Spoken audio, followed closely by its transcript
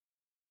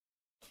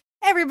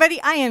Hey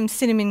everybody, I am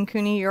Cinnamon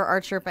Cooney, your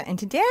Art Sherpa, and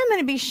today I'm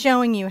going to be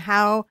showing you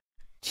how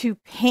to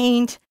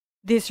paint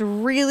this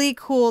really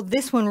cool,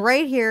 this one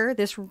right here,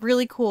 this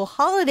really cool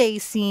holiday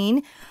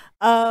scene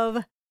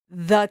of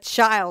the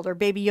child or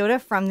Baby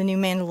Yoda from the new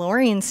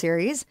Mandalorian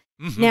series.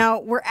 Now,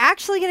 we're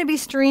actually going to be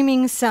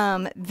streaming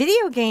some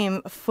video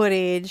game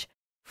footage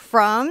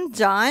from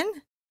John.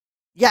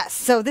 Yes,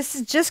 so this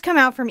has just come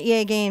out from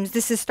EA Games.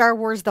 This is Star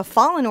Wars The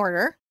Fallen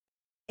Order.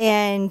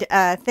 And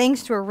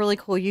thanks to a really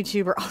cool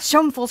YouTuber, I'll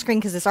show them full screen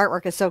because this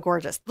artwork is so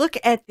gorgeous. Look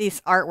at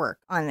this artwork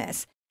on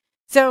this.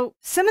 So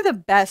some of the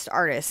best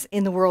artists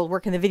in the world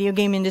work in the video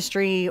game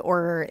industry,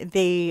 or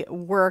they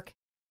work,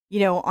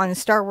 on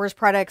Star Wars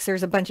products.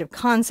 There's a bunch of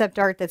concept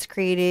art that's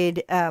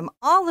created.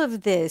 All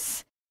of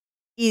this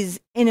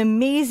is an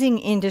amazing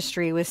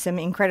industry with some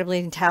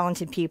incredibly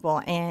talented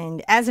people.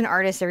 And as an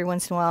artist, every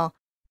once in a while,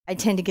 I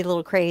tend to get a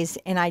little crazed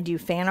and I do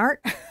fan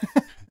art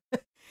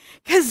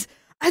because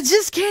I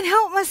just can't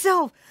help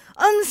myself.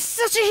 I'm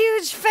such a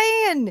huge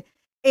fan.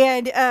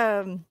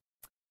 And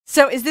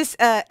so is this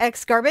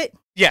X Garbett?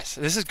 Yes,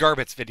 this is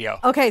Garbett's video.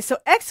 Okay, so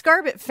X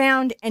Garbett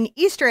found an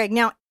Easter egg.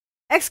 Now,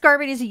 X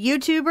Garbett is a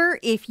YouTuber.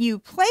 If you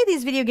play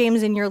these video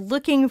games and you're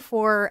looking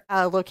for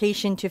a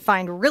location to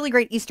find really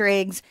great Easter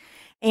eggs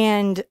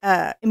and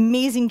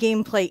amazing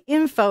gameplay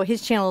info,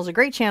 his channel is a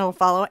great channel to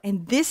follow.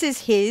 And this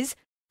is his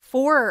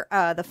for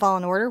the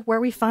Fallen Order,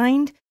 where we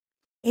find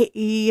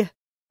AE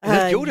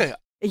Yoda.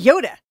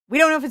 Yoda. We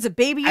don't know if it's a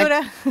baby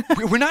Yoda.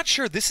 We're not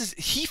sure.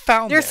 He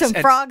found There's this.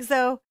 some frogs,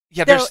 though.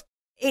 Yeah,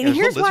 and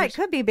here's why it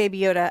could be baby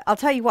Yoda. I'll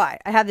tell you why.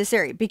 I have this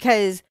theory.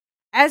 Because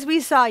as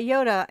we saw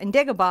Yoda in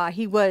Dagobah,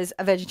 he was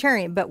a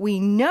vegetarian. But we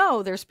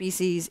know their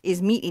species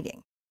is meat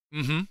eating.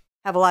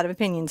 Have a lot of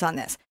opinions on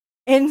this.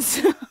 And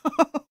so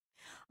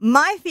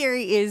my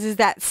theory is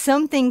that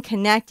something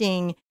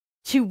connecting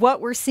to what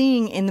we're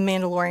seeing in The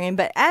Mandalorian.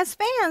 But as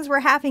fans,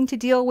 we're having to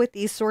deal with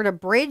these sort of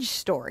bridge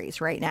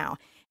stories right now.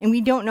 And we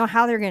don't know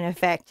how they're going to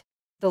affect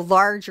the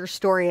larger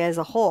story as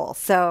a whole.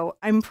 So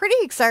I'm pretty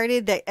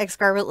excited that X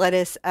Garbett let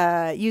us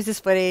use this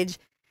footage.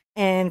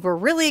 And we're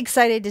really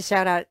excited to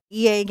shout out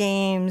EA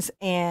Games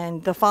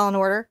and The Fallen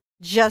Order,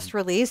 just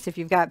released, if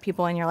you've got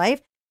people in your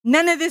life.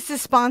 None of this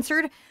is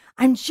sponsored.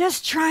 I'm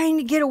just trying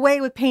to get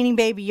away with painting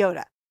Baby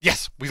Yoda.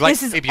 Yes, we like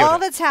Baby Yoda. This is all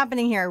that's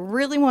happening here. I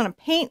really want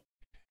to paint.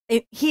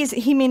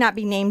 He may not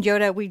be named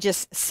Yoda. We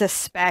just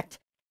suspect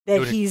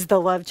that he's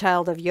the love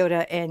child of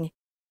Yoda and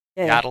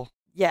Yaddle.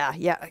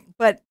 Yeah.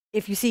 But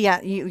if you see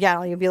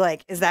Yaddle, you'll be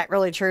like, is that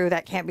really true?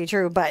 That can't be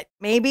true. But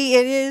maybe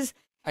it is.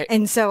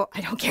 And so I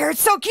don't care. It's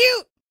so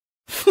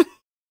cute.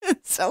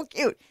 It's so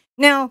cute.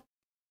 Now,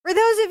 for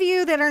those of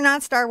you that are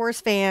not Star Wars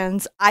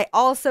fans, I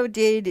also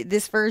did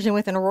this version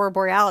with an Aurora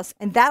Borealis.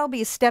 And that'll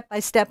be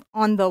step-by-step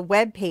on the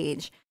web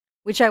page,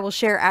 which I will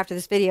share after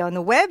this video. And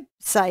the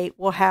website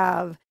will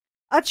have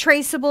a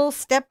traceable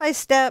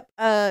step-by-step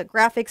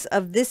graphics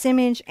of this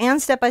image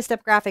and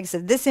step-by-step graphics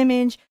of this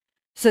image,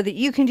 so that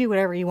you can do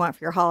whatever you want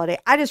for your holiday.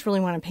 I just really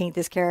want to paint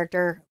this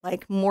character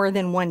like more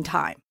than one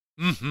time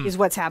is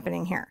what's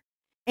happening here.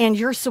 And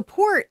your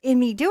support in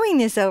me doing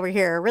this over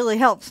here really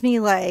helps me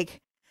like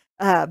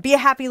be a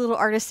happy little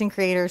artist and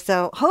creator.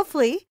 So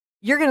hopefully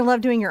you're going to love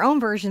doing your own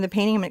version of the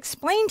painting. I'm going to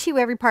explain to you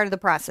every part of the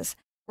process.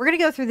 We're going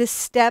to go through this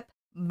step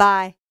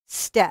by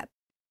step.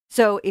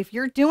 So if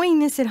you're doing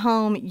this at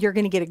home, you're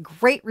going to get a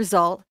great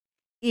result.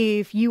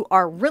 If you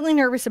are really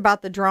nervous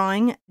about the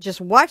drawing,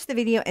 just watch the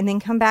video and then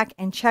come back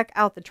and check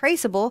out the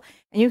traceable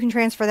and you can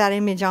transfer that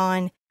image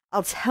on.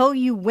 I'll tell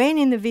you when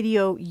in the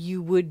video you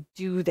would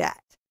do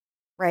that,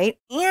 right?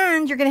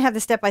 And you're going to have the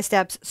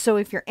step-by-steps. So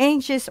if you're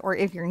anxious or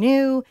if you're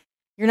new,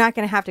 you're not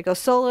going to have to go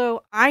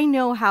solo. I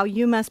know how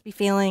you must be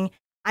feeling.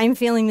 I'm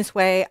feeling this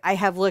way. I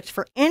have looked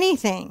for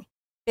anything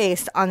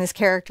based on this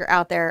character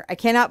out there. I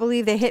cannot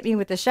believe they hit me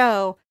with the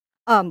show.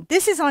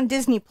 This is on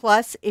Disney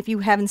Plus. If you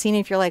haven't seen it,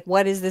 if you're like,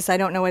 what is this? I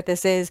don't know what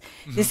this is.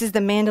 This is The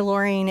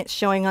Mandalorian. It's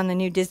showing on the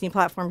new Disney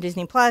platform,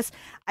 Disney Plus.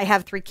 I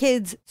have 3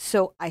 kids,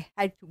 so I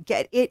had to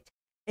get it.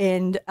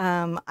 And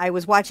I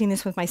was watching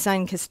this with my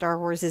son because Star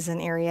Wars is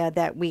an area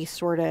that we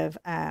sort of,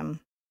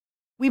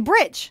 we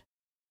bridge,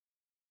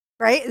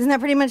 right? Isn't that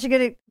pretty much a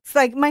good, it's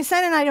like my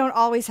son and I don't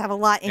always have a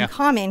lot in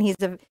common. He's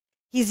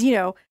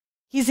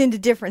into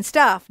different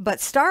stuff,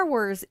 but Star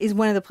Wars is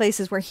one of the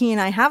places where he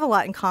and I have a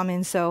lot in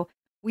common. So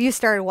we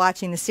started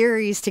watching the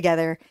series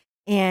together,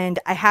 and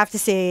I have to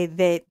say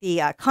that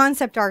the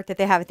concept art that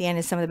they have at the end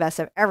is some of the best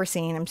I've ever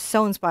seen. I'm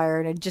so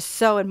inspired. I just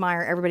so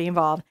admire everybody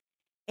involved.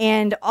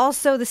 And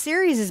also the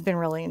series has been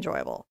really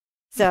enjoyable.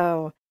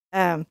 So,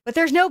 but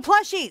there's no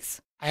plushies.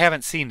 I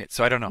haven't seen it,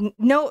 so I don't know.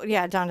 No,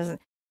 yeah, John doesn't.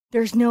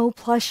 There's no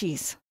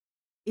plushies.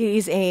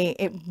 It is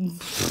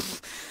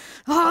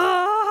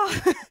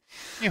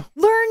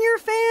Learn your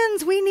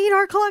fans. We need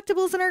our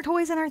collectibles and our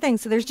toys and our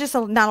things. So there's just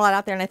not a lot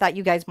out there. And I thought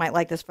you guys might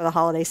like this for the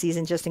holiday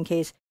season, just in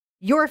case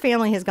your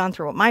family has gone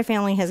through what my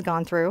family has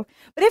gone through.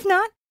 But if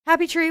not,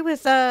 happy tree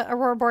with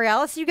Aurora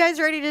Borealis. You guys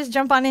ready to just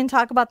jump on in,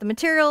 talk about the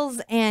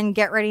materials and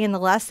get ready in the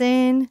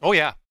lesson? Oh,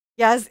 yeah.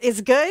 Yes,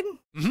 it's good?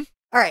 Mm-hmm.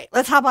 All right,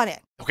 let's hop on in.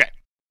 Okay.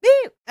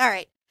 Woo! All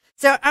right.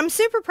 So I'm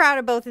super proud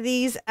of both of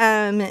these.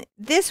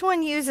 This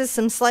one uses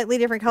some slightly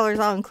different colors.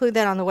 I'll include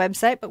that on the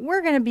website, but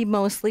we're going to be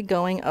mostly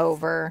going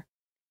over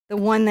the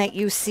one that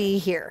you see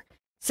here.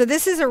 So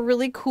this is a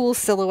really cool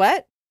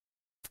silhouette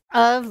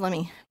of, let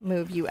me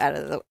move you out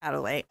of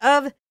the way,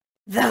 of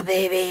the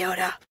Baby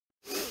Yoda.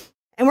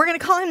 And we're going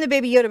to call him the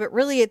Baby Yoda, but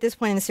really at this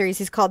point in the series,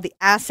 he's called the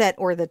Asset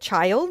or the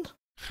Child,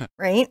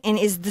 right? And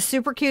is the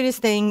super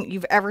cutest thing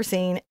you've ever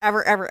seen,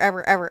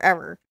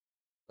 ever.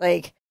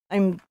 Like,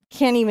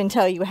 can't even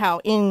tell you how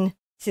into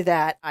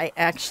that I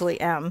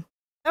actually am.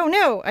 Oh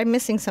no, I'm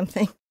missing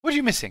something. What are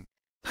you missing?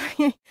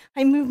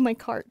 I moved my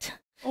cart.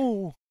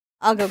 Oh.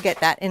 I'll go get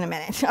that in a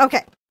minute.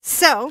 Okay,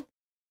 so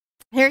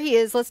here he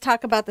is. Let's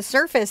talk about the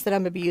surface that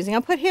I'm going to be using.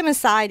 I'll put him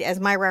aside as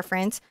my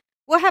reference.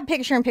 We'll have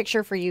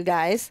picture-in-picture for you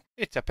guys.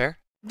 It's up there.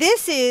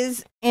 This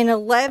is an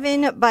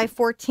 11 by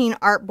 14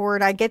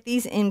 artboard. I get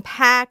these in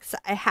packs.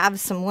 I have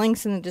some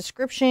links in the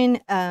description.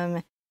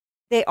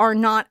 They are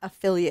not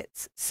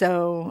affiliates.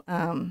 So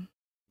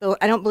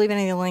I don't believe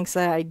any of the links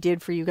that I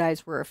did for you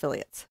guys were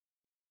affiliates.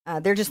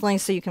 They're just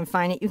links so you can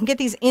find it. You can get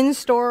these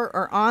in-store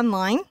or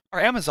online. Or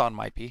Amazon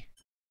might be.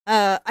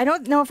 I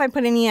don't know if I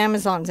put any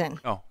Amazons in.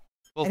 Oh.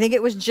 Well, I think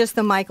it was just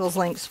the Michaels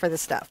links for the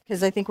stuff.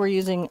 Because I think we're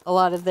using a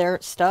lot of their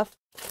stuff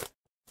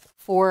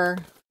for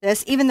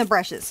this. Even the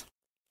brushes.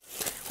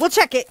 We'll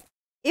check it.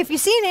 If you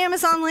see an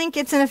Amazon link,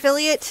 it's an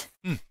affiliate.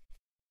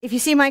 If you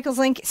see Michael's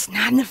link, it's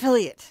not an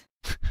affiliate.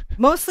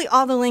 Mostly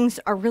all the links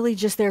are really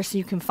just there so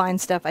you can find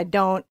stuff.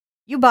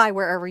 You buy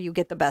wherever you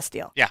get the best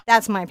deal. Yeah.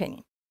 That's my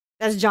opinion.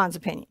 That's John's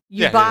opinion.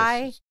 You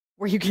buy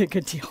where you get a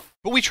good deal.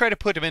 But we try to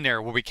put them in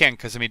there where we can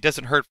because, it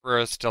doesn't hurt for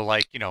us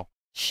to,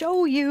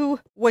 show you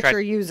what you're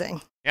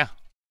using. Yeah.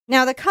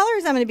 Now, the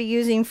colors I'm going to be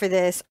using for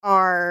this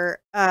are,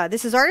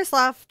 this is Artist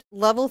Loft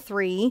Level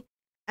 3.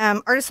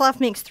 Artist Loft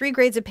makes 3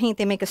 grades of paint.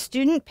 They make a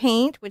student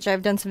paint, which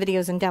I've done some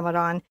videos and demoed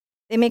on.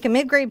 They make a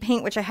mid-grade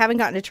paint, which I haven't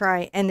gotten to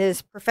try, and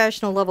this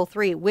professional level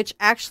 3, which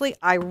actually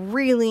I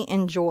really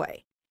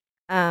enjoy.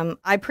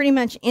 I pretty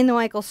much in the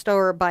Michaels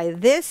store buy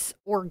this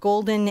or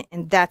golden,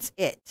 and that's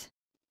it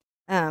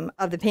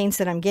of the paints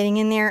that I'm getting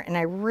in there. And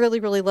I really,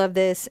 really love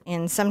this.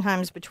 And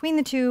sometimes between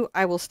the two,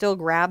 I will still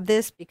grab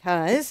this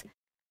because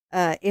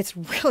it's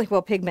really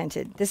well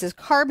pigmented. This is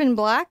carbon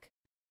black.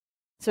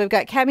 So we've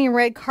got cadmium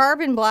red,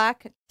 carbon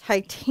black,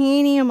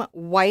 titanium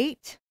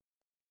white,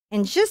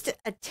 and just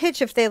a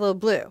titch of phthalo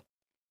blue.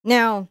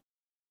 Now,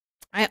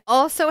 I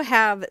also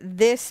have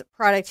this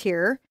product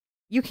here.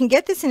 You can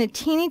get this in a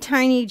teeny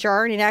tiny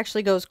jar, and it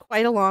actually goes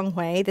quite a long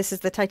way. This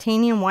is the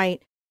titanium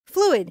white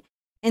fluid.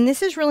 And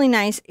this is really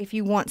nice if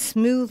you want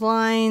smooth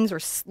lines or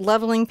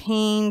leveling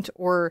paint,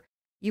 or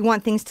you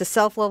want things to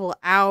self-level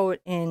out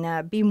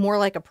and be more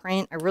like a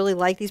print. I really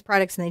like these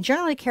products, and they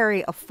generally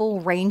carry a full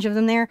range of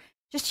them there.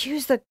 Just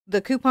use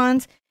the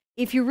coupons.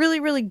 If you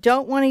really, really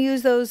don't want to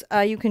use those,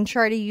 you can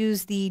try to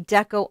use the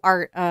Deco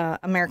Art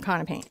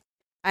Americana paint.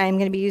 I'm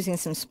going to be using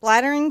some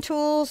splattering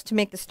tools to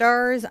make the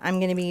stars. I'm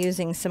going to be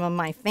using some of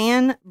my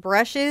fan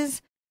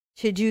brushes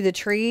to do the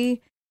tree.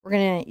 We're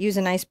going to use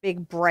a nice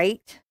big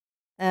bright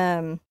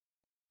to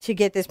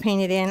get this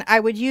painted in.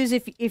 I would use,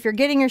 if you're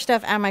getting your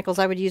stuff at Michael's,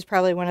 I would use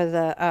probably one of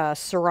the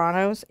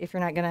Serranos if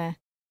you're not going to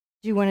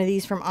do one of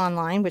these from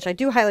online, which I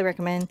do highly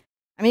recommend.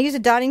 I'm going to use a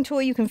dotting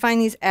tool. You can find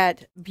these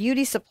at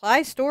beauty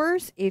supply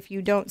stores if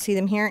you don't see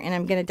them here. And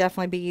I'm going to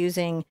definitely be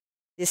using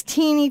this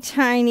teeny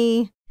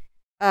tiny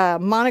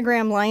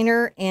monogram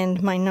liner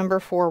and my number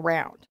 4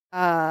 round.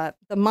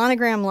 The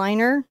monogram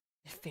liner,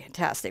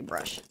 fantastic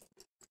brush.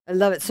 I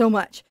love it so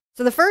much.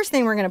 So the first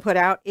thing we're going to put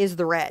out is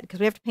the red, because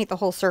we have to paint the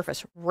whole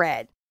surface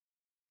red.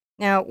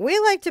 Now, we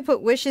like to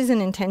put wishes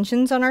and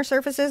intentions on our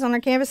surfaces, on our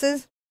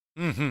canvases.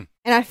 Mm-hmm.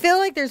 And I feel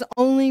like there's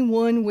only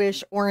one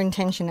wish or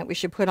intention that we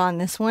should put on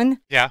this one.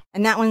 Yeah.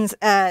 And that one's,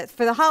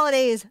 for the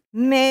holidays,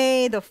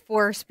 may the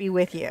force be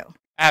with you.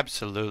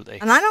 Absolutely.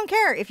 And I don't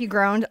care if you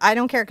groaned. I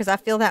don't care because I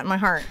feel that in my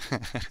heart.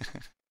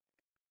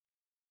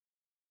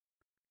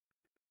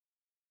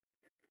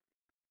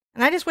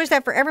 And I just wish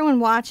that for everyone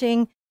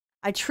watching,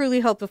 I truly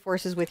hope the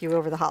force is with you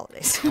over the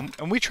holidays.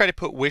 And we try to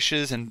put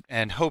wishes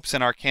and hopes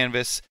in our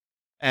canvas.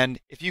 And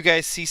if you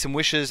guys see some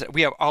wishes,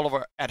 we have all of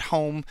our at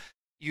home.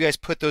 You guys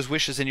put those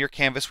wishes in your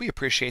canvas. We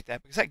appreciate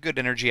that because that good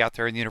energy out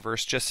there in the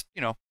universe just,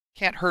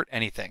 can't hurt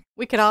anything.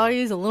 We could all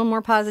use a little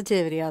more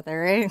positivity out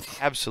there,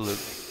 right?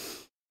 Absolutely.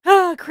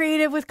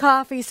 Creative with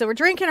coffee. So we're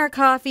drinking our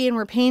coffee and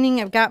we're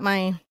painting. I've got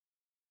my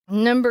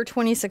number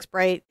 26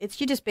 bright.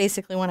 You just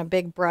basically want a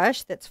big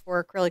brush that's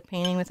for acrylic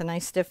painting with a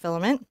nice stiff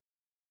filament.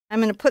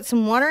 I'm going to put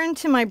some water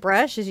into my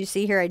brush. As you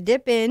see here, I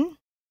dip in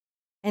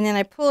and then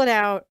I pull it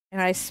out and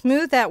I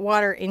smooth that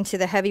water into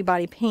the heavy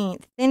body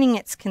paint, thinning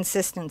its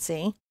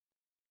consistency.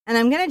 And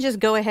I'm going to just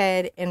go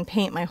ahead and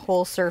paint my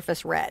whole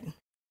surface red.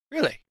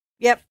 Really?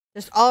 Yep.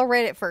 Just all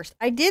red at first.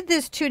 I did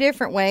this 2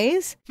 different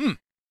ways.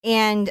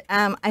 And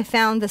I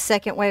found the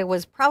second way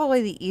was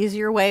probably the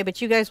easier way,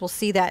 but you guys will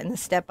see that in the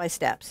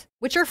step-by-steps,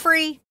 which are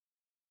free.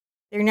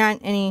 They're not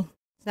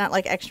it's not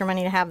like extra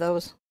money to have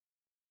those.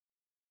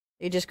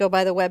 You just go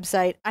by the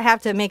website. I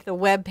have to make the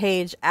web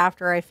page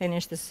after I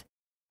finish this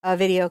a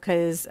video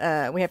because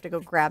we have to go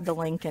grab the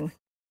link and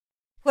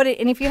put it.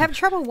 And if you have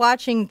trouble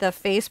watching the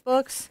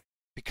Facebooks,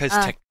 because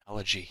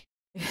technology.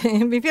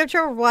 if you have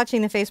trouble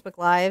watching the Facebook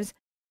Lives,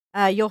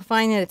 you'll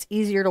find that it's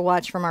easier to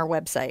watch from our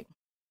website.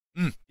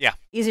 Yeah.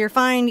 Easier to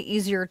find,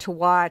 easier to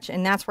watch.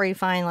 And that's where you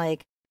find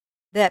like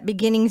that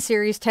beginning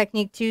series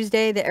Technique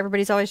Tuesday that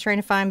everybody's always trying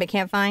to find but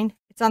can't find.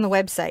 It's on the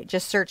website.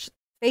 Just search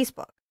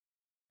Facebook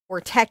or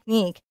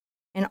Technique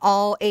and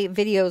all 8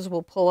 videos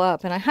will pull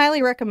up. And I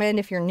highly recommend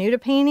if you're new to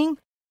painting,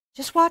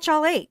 just watch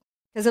all 8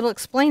 because it'll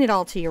explain it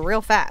all to you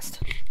real fast.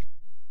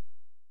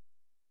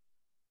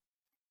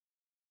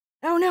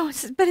 Oh no,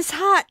 but it's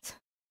hot.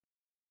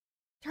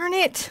 Turn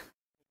it.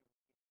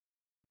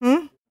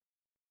 It's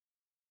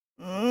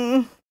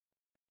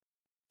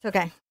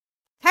okay.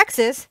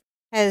 Texas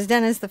has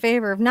done us the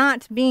favor of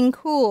not being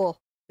cool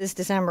this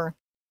December.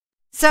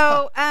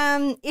 So,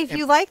 if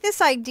you like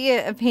this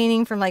idea of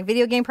painting from like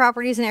video game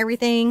properties and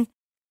everything,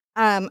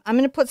 I'm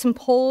going to put some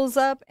polls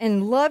up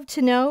and love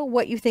to know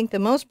what you think the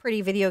most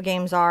pretty video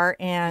games are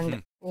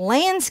and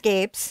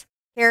landscapes,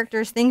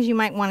 characters, things you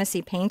might want to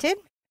see painted.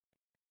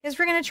 Because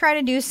we're going to try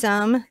to do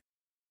some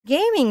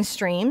gaming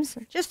streams,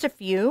 just a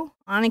few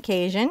on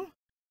occasion,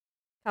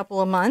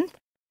 couple a month,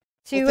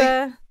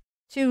 to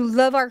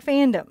love our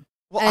fandom.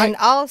 Well, and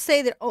I'll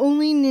say that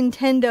only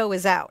Nintendo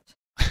is out.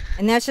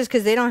 And that's just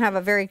because they don't have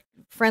a very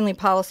friendly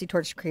policy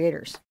towards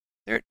creators.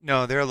 They're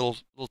a little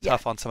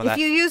tough on some of that. If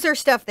you use their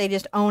stuff, they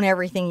just own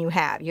everything you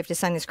have. You have to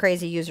sign this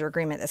crazy user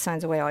agreement that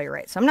signs away all your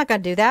rights. So I'm not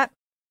going to do that.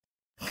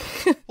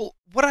 Well,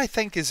 what I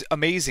think is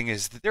amazing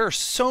is that there are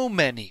so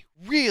many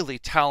really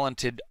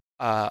talented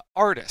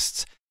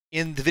artists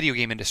in the video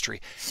game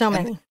industry. So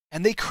many.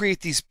 And they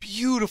create these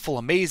beautiful,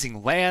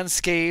 amazing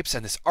landscapes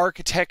and this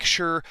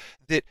architecture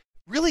that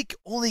really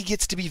only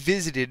gets to be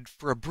visited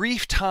for a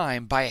brief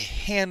time by a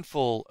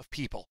handful of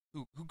people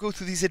who go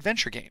through these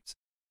adventure games.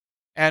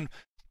 And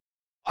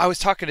I was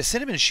talking to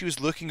Cinnamon, and she was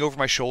looking over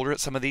my shoulder at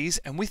some of these,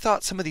 and we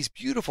thought some of these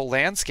beautiful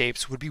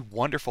landscapes would be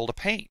wonderful to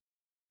paint.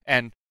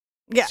 And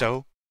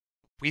so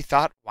we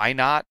thought, why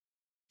not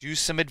do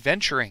some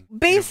adventuring?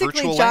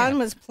 Basically, John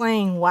was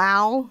playing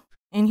WoW,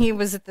 and he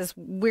was at this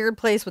weird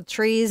place with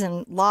trees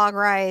and log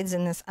rides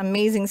and this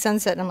amazing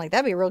sunset. And I'm like,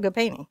 that'd be a real good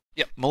painting.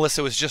 Yep.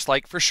 Melissa was just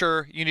like, for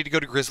sure, you need to go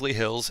to Grizzly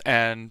Hills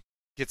and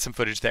get some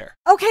footage there.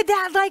 Okay,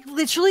 that like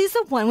literally is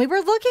the one we were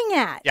looking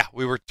at. Yeah,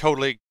 we were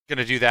totally going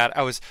to do that.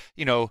 I was,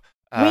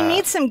 we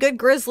need some good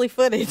grizzly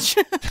footage.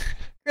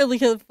 Really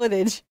good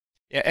footage.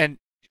 Yeah, and,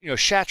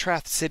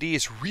 Shatrath City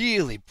is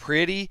really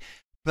pretty,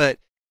 but,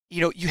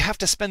 you have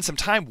to spend some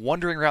time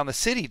wandering around the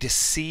city to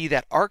see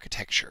that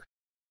architecture.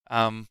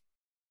 I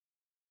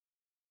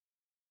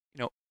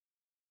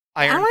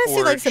want to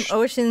see like some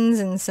oceans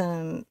and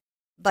some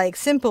like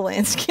simple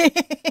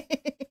landscapes.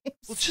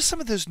 Well, just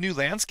some of those new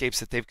landscapes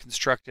that they've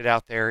constructed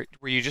out there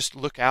where you just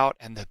look out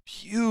and the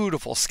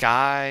beautiful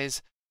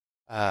skies.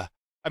 I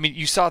mean,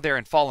 you saw there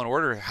in Fallen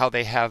Order how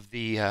they have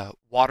the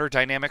water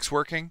dynamics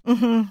working.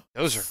 Mm-hmm.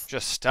 Those are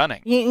just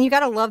stunning. You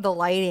got to love the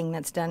lighting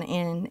that's done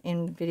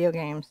in video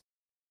games.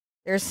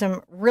 There's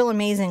some real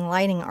amazing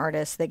lighting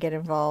artists that get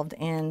involved,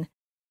 and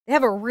they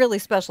have a really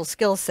special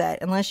skill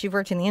set. Unless you've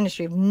worked in the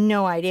industry, you have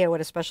no idea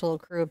what a special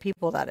crew of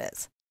people that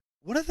is.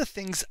 One of the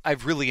things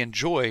I've really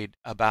enjoyed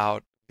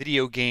about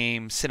video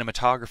game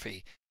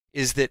cinematography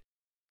is that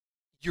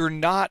you're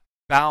not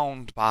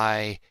bound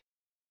by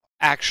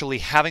actually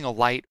having a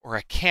light or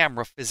a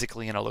camera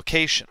physically in a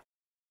location.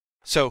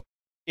 So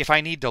if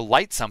I need to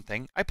light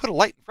something, I put a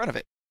light in front of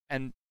it,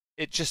 and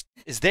it just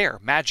is there,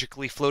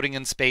 magically floating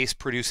in space,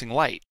 producing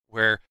light,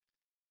 where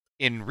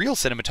in real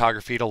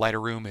cinematography, to light a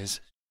room is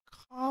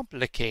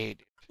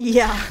complicated.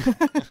 Yeah,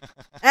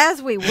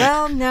 as we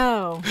well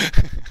know.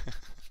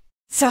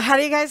 So how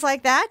do you guys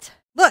like that?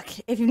 Look,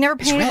 if you've never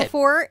painted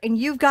before and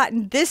you've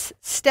gotten this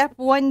step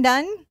 1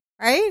 done,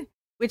 right,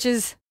 which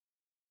is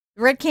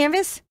red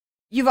canvas,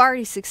 you've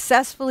already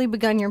successfully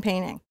begun your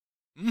painting.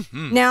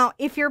 Mm-hmm. Now,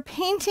 if you're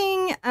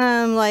painting,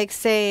 like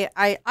say,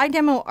 I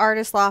demo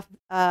Artist Loft,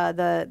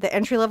 the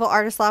entry-level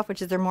Artist Loft,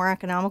 which is their more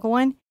economical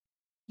one,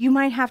 you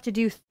might have to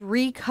do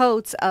 3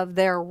 coats of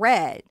their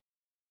red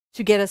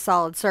to get a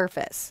solid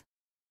surface.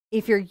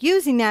 If you're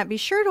using that, be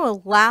sure to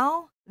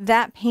allow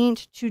that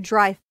paint to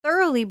dry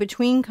thoroughly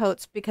between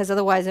coats, because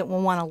otherwise it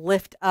will want to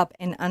lift up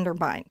and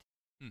underbind.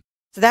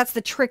 So that's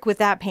the trick with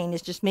that paint,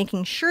 is just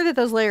making sure that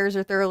those layers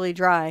are thoroughly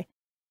dry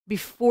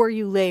before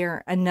you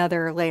layer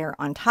another layer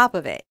on top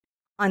of it.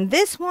 On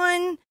this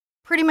one,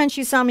 pretty much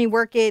you saw me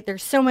work it.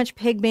 There's so much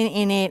pigment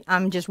in it.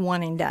 I'm just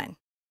one and done.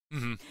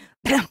 Mm-hmm.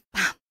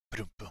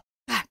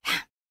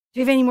 Do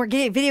you have any more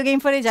video game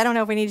footage? I don't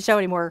know if we need to show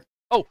anymore.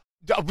 Oh,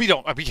 we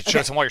don't. We can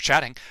show some while you're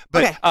chatting.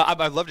 But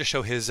I'd love to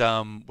show his,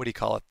 what do you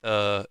call it?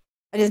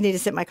 I just need to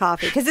sip my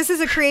coffee, because this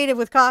is a creative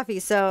with coffee,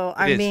 so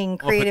I'm being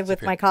creative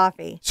with my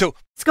coffee. So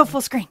let's go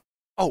full screen.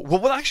 Oh,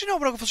 well, actually, no,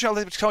 we're not going full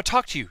screen. I'll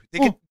talk to you.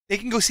 They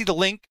can go see the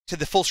link to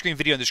the full screen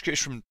video in the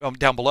description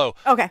down below.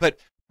 Okay. But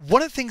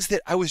one of the things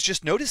that I was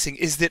just noticing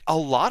is that a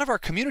lot of our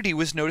community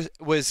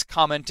was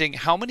commenting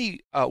how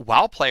many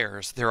WoW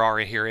players there are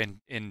here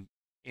in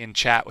in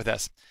chat with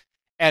us.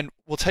 And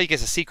we'll tell you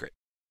guys a secret.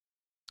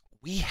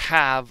 We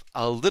have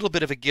a little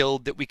bit of a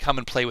guild that we come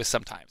and play with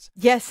sometimes.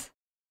 Yes.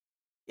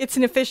 It's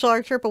an official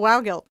Art Sherpa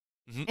WoW guild.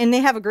 And they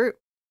have a group.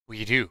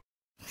 We do.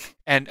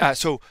 And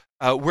so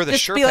we're the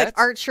Just Sherpettes. be like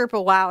Art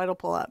Sherpa WoW, it'll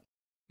pull up.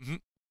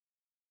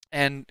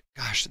 And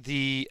gosh,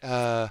 the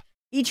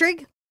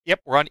E-Trig?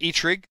 Yep, we're on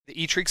E-Trig,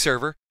 the E-Trig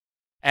server.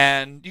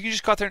 And you can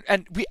just go out there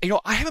and we,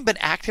 I haven't been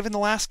active in the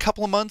last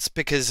couple of months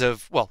because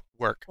of, well,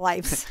 work.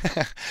 Lives.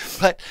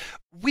 But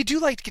we do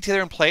like to get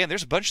together and play, and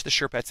there's a bunch of the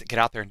Sherpettes that get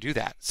out there and do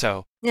that.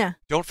 So yeah,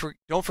 don't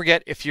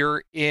forget if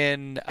you're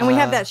in. And we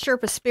have that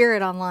Sherpa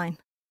spirit online.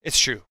 It's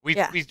true. We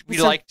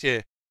like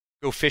to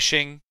go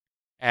fishing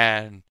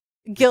and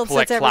guild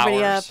collect sets everybody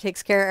flowers. up,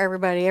 takes care of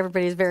everybody.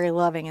 Everybody's very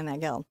loving in that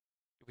guild.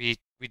 We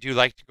do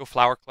like to go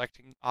flower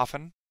collecting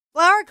often.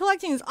 Flower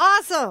collecting is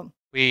awesome.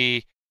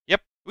 We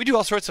do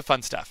all sorts of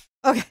fun stuff.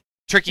 Okay.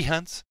 Turkey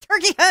hunts.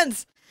 Turkey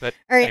hunts. But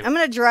all right, anyway. I'm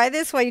going to dry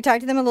this while you talk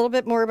to them a little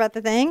bit more about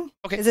the thing.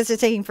 Okay. Because this is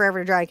taking forever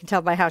to dry. I can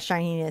tell by how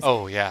shiny it is.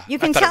 Oh, yeah. You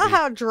can tell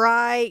how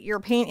dry your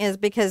paint is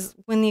because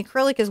when the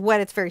acrylic is wet,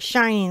 it's very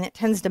shiny and it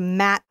tends to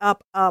matte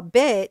up a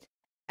bit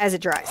as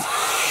it dries.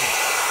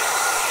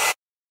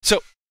 So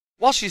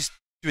while she's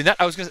doing that,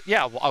 I was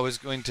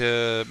going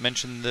to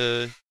mention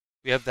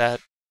we have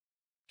that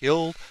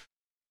guild,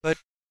 but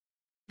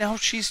now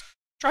she's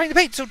drying the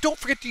paint. So don't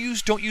forget to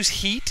don't use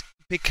heat,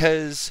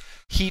 because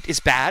heat is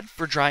bad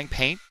for drying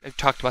paint. I've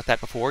talked about that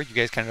before. You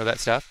guys kind of know that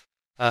stuff.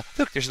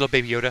 Look, there's a little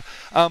baby Yoda.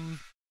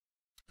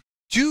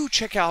 Do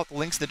check out the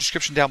links in the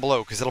description down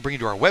below, because it'll bring you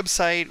to our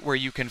website where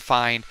you can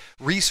find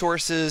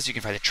resources, you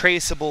can find the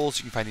traceables,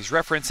 you can find these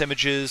reference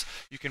images,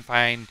 you can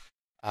find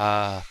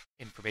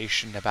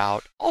information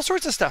about all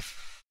sorts of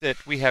stuff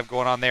that we have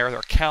going on there.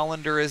 Our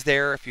calendar is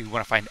there. If you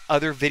want to find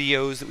other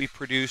videos that we've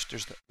produced,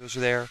 those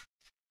are there.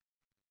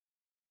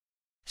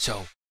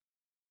 So,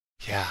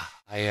 yeah,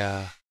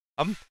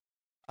 I'm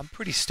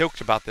pretty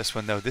stoked about this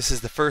one, though. This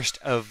is the first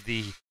of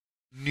the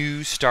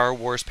new Star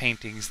Wars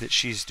paintings that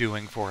she's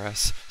doing for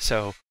us.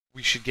 So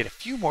we should get a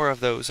few more of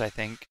those, I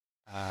think,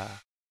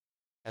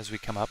 as we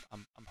come up.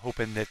 I'm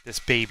hoping that this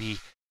baby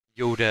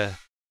Yoda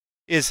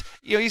is,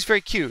 he's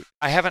very cute.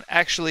 I haven't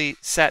actually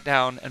sat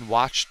down and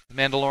watched The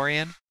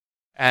Mandalorian,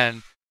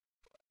 and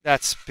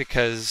that's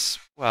because,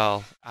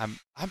 well, I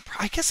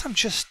guess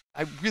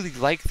I really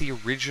like the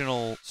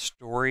original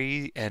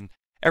story, and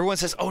everyone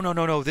says, oh,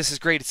 no, this is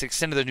great. It's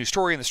extended the new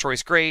story, and the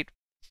story's great.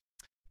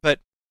 But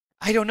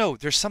I don't know.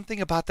 There's something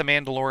about The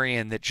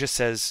Mandalorian that just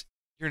says,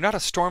 you're not a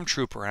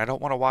stormtrooper, and I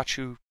don't want to watch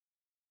you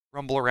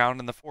rumble around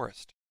in the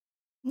forest.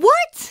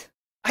 What?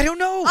 I don't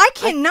know. I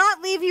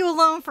cannot leave you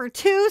alone for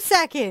 2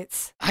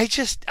 seconds. I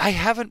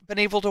haven't been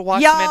able to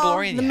watch The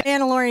Mandalorian yet. The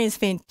Mandalorian is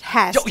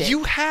fantastic. No,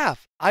 you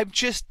have. I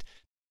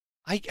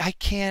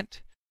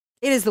can't.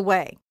 It is the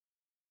way.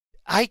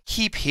 I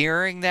keep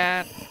hearing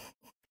that.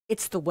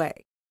 It's the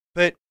way.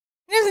 But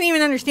he doesn't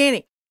even understand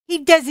it. He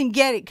doesn't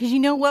get it. Because you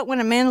know what? When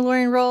a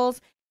Mandalorian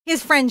rolls,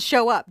 his friends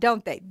show up,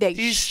 don't they? They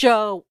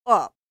show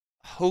up.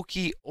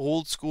 Hokey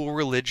old school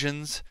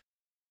religions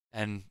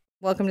and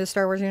welcome to the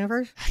Star Wars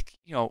universe.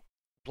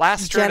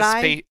 Blaster Jedi? and a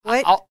space.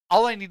 What?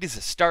 All I need is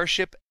a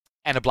starship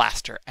and a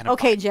blaster and a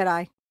okay,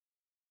 Jedi.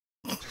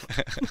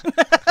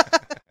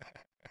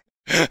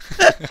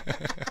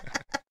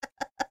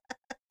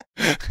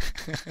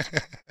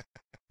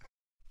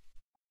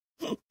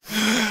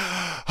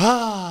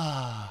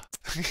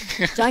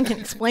 John can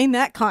explain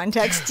that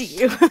context to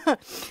you.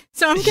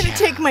 So I'm going to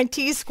take my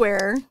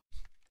T-square,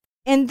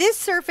 and this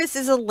surface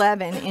is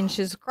 11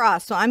 inches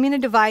across. So I'm going to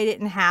divide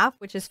it in half,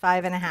 which is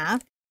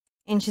 5.5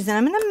 inches, and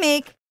I'm going to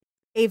make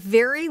a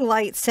very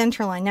light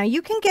center line. Now,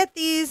 you can get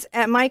these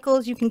at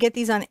Michael's. You can get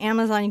these on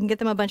Amazon. You can get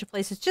them a bunch of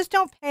places. Just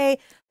don't pay,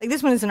 like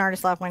this one is an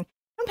Artist Loft one.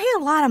 Don't pay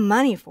a lot of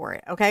money for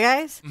it, okay,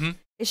 guys? Mm-hmm.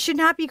 It should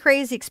not be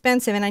crazy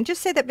expensive, and I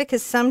just say that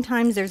because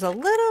sometimes there's a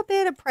little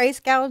bit of price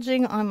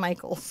gouging on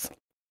Michael's.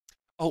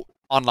 Oh,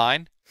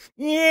 online?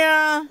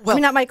 Yeah. Well, I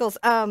mean, not Michael's,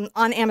 on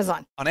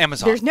Amazon. On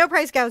Amazon. There's no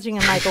price gouging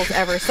on Michael's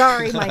ever.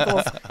 Sorry,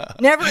 Michael's.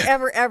 Never,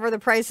 ever, ever. The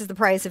price is the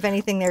price. If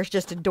anything, there's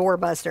just a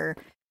doorbuster.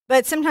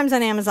 But sometimes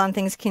on Amazon,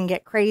 things can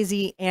get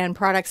crazy, and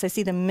products, I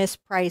see them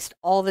mispriced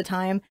all the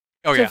time.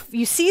 Oh, so yeah. if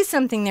you see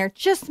something there,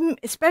 just,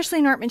 especially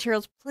in art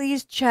materials,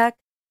 please check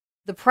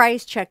the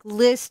price, check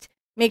list.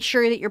 Make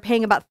sure that you're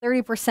paying about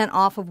 30%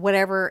 off of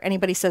whatever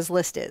anybody says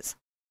list is.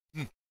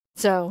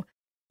 So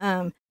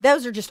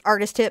those are just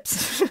artist tips.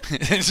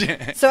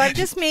 So I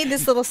just made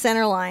this little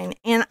center line,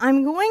 and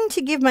I'm going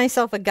to give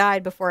myself a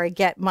guide before I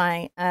get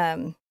my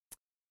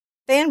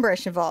fan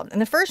brush involved.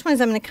 And the first one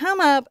is I'm going to come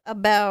up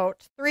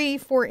about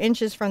 3-4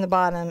 inches from the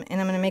bottom,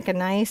 and I'm going to make a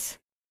nice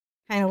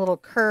kind of little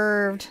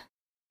curved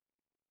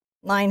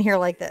line here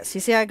like this.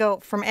 You see how I go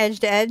from edge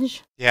to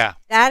edge? Yeah.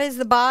 That is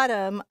the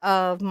bottom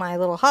of my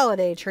little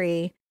holiday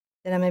tree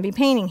that I'm going to be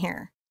painting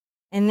here.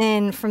 And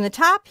then from the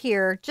top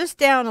here, just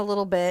down a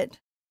little bit,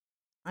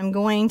 I'm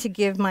going to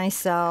give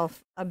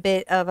myself a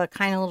bit of a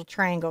kind of little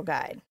triangle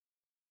guide.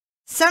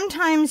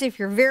 Sometimes if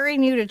you're very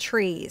new to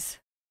trees,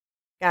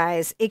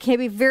 guys, it can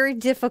be very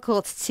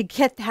difficult to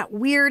get that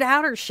weird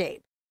outer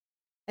shape.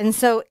 And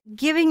so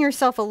giving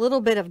yourself a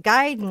little bit of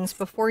guidance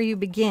before you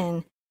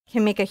begin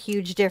can make a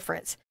huge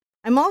difference.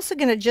 I'm also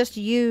going to just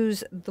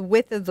use the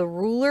width of the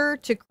ruler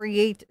to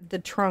create the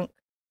trunk.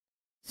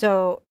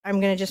 So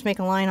I'm going to just make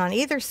a line on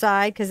either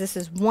side because this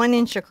is 1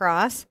 inch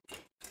across.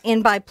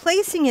 And by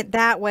placing it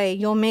that way,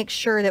 you'll make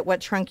sure that what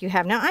trunk you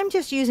have. Now, I'm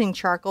just using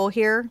charcoal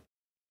here,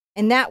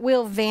 and that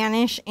will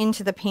vanish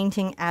into the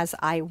painting as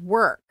I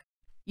work.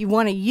 You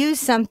want to use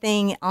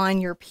something on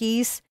your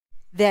piece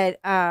that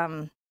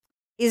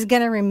is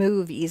going to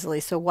remove easily.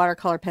 So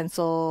watercolor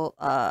pencil,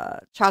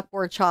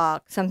 chalkboard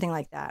chalk, something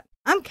like that.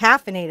 I'm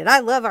caffeinated. I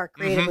love our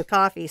creative with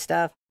coffee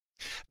stuff.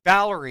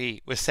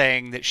 Valerie was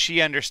saying that she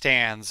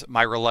understands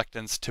my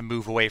reluctance to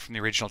move away from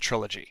the original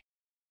trilogy.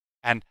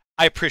 And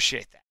I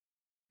appreciate that.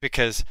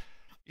 Because,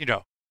 you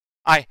know,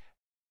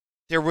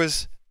 the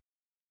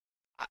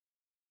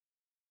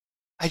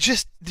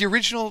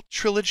original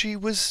trilogy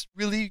was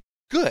really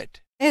good.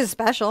 It is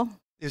special.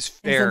 It's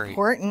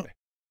important.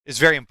 It's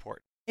very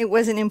important. It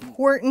was an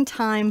important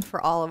time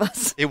for all of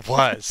us. It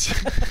was.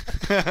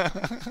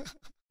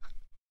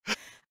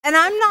 And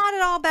I'm not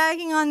at all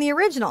bagging on the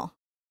original,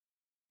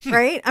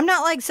 right? I'm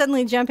not like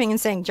suddenly jumping and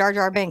saying, Jar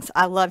Jar Binks,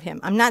 I love him.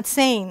 I'm not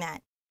saying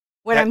that.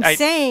 What I'm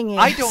saying is...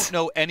 I don't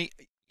know any...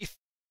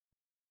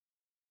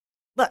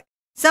 Look,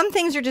 some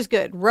things are just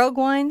good. Rogue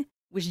One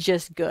was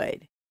just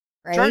good,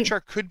 right? Jar Jar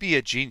could be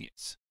a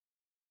genius.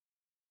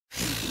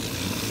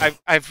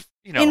 I've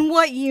you know... In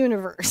what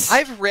universe?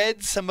 I've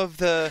read some of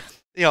the...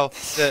 You know,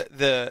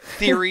 the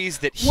theories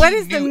that he What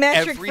is knew the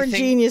metric everything. for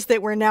genius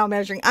that we're now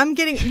measuring?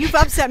 You've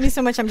upset me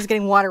so much, I'm just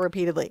getting water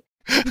repeatedly.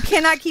 You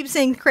cannot keep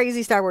saying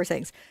crazy Star Wars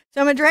things.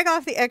 So I'm going to drag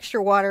off the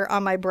extra water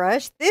on my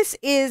brush. This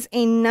is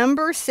a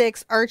number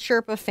 6 Art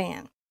Sherpa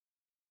fan.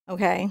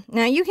 Okay.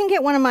 Now you can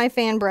get one of my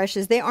fan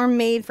brushes. They are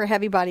made for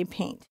heavy body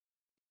paint.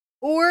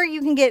 Or you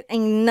can get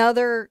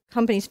another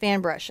company's fan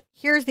brush.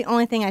 Here's the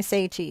only thing I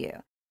say to you.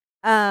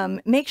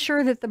 Make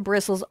sure that the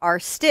bristles are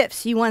stiff.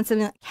 So you want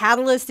something,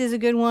 Catalyst is a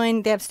good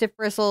one. They have stiff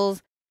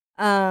bristles.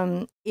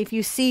 If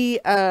you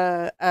see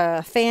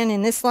a fan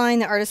in this line,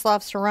 the Artist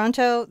Loft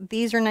Toronto,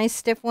 these are nice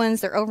stiff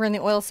ones. They're over in the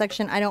oil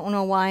section. I don't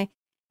know why.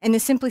 And the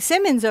Simply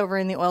Simmons over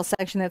in the oil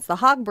section, that's the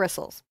hog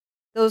bristles.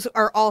 Those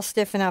are all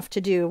stiff enough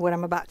to do what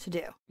I'm about to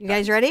do. You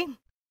guys ready?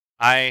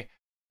 I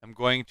am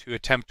going to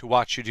attempt to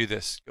watch you do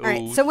this. Go. All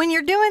right. So when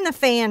you're doing the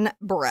fan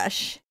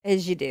brush,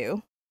 as you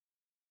do,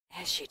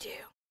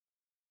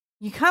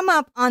 you come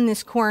up on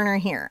this corner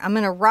here. I'm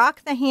going to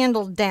rock the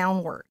handle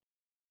downward,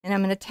 and I'm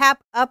going to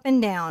tap up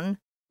and down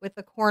with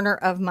the corner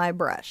of my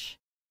brush.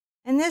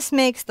 And this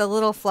makes the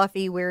little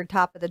fluffy, weird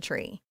top of the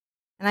tree.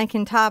 And I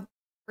can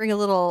bring a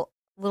little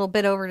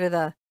bit over to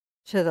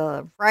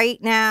the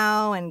right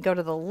now and go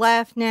to the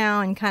left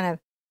now and kind of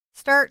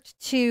start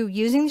to,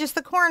 using just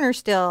the corner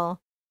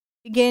still,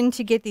 begin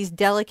to get these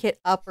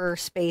delicate upper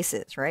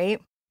spaces, right?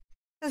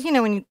 Because, you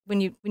know, when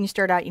you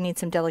start out, you need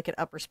some delicate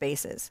upper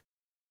spaces.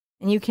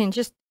 And you can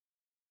just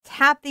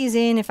tap these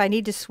in. If I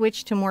need to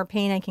switch to more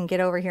paint, I can get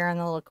over here on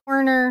the little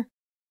corner.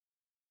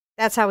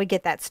 That's how we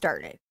get that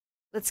started.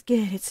 Let's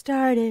get it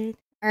started.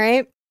 All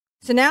right.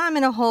 So now I'm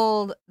going to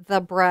hold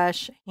the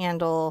brush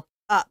handle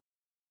up.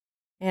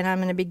 And I'm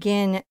going to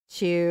begin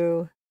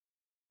to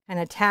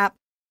kind of tap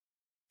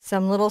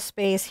some little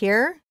space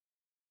here.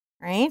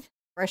 Right?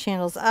 Brush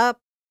handle's up.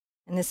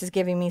 And this is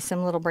giving me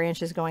some little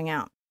branches going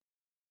out.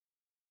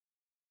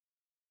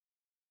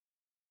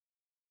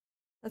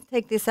 Let's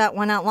take this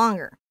one out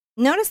longer.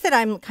 Notice that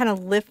I'm kind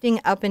of lifting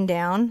up and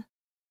down.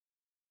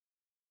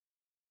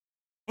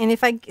 And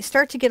if I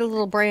start to get a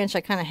little branch,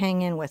 I kind of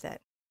hang in with it.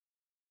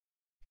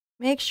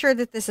 Make sure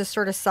that this is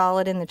sort of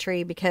solid in the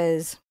tree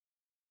because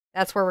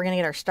that's where we're going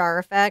to get our star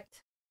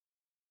effect.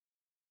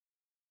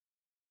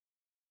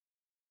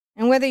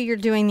 And whether you're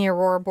doing the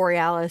Aurora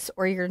Borealis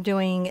or you're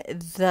doing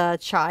the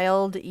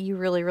child, you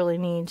really, really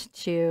need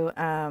to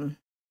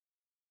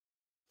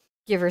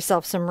give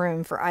yourself some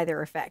room for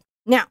either effect.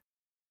 Now,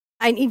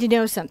 I need to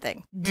know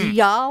something. Do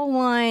y'all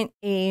want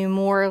a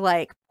more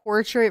like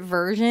portrait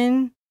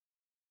version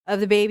of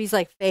the baby's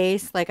like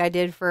face like I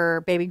did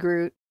for Baby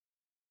Groot?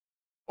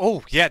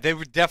 Oh, yeah, they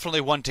were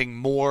definitely wanting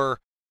more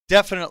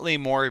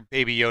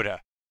Baby Yoda.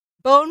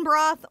 Bone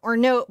broth or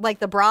no, like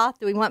the broth?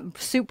 Do we want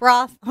soup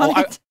broth on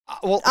it?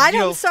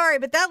 I'm sorry,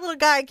 but that little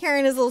guy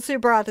carrying his little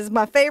soup broth is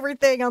my favorite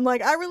thing. I'm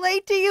like, I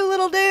relate to you,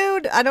 little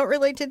dude. I don't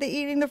relate to the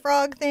eating the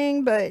frog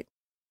thing, but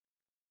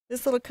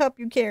this little cup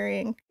you're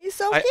carrying, he's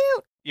so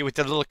cute. Yeah, with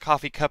the little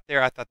coffee cup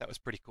there, I thought that was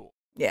pretty cool.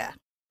 Yeah,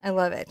 I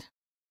love it.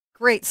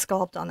 Great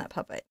sculpt on that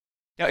puppet.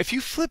 Now, if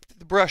you flipped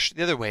the brush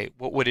the other way,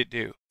 what would it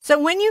do? So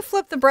when you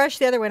flip the brush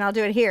the other way, and I'll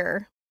do it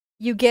here,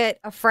 you get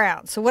a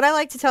frown. So what I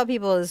like to tell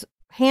people is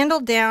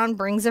handle down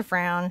brings a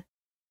frown.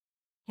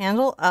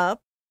 Handle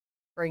up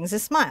brings a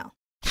smile.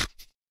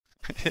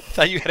 I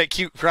thought you had a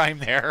cute rhyme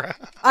there.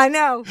 I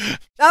know.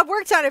 I've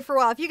worked on it for a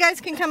while. If you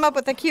guys can come up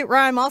with a cute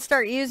rhyme, I'll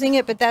start using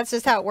it, but that's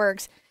just how it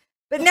works.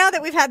 But now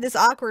that we've had this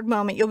awkward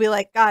moment, you'll be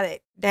like, got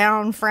it.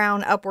 Down,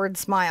 frown, upward,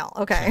 smile.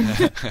 Okay.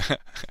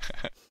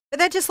 But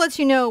that just lets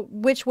you know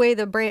which way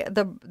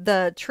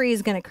the tree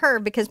is going to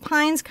curve, because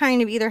pines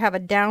kind of either have a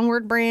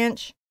downward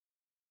branch,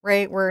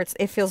 right, where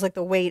it feels like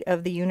the weight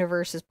of the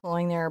universe is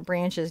pulling their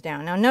branches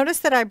down. Now, notice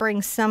that I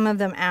bring some of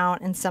them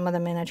out and some of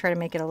them in. I try to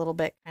make it a little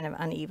bit kind of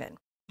uneven.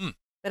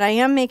 But I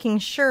am making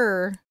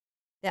sure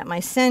that my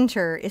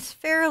center is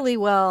fairly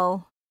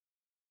well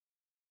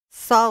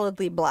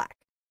solidly black.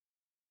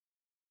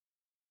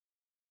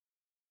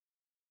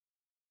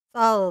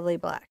 Solidly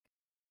black.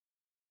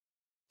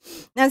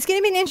 Now, it's going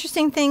to be an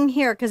interesting thing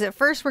here, because at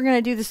first we're going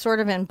to do this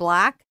sort of in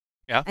black.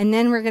 Yeah. And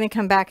then we're going to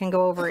come back and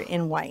go over it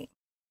in white.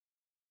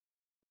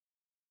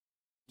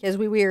 Because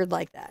we weird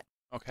like that.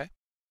 Okay.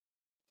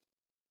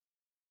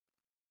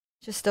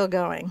 Just still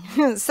going.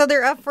 So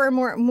they're up for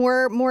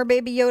more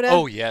Baby Yoda?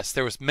 Oh, yes.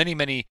 There was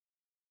many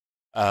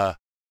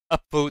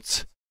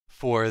upvotes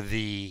for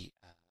the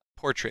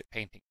portrait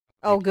painting.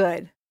 Oh,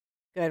 good.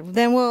 Good.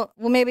 Then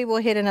maybe we'll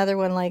hit another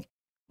one. Like,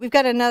 we've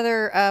got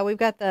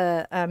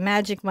the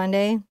Magic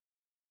Monday,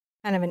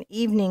 kind of an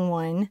evening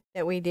one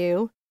that we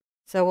do.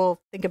 So we'll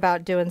think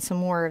about doing some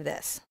more of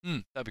this.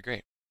 That'd be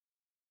great.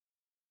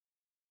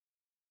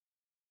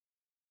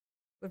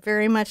 But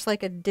very much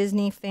like a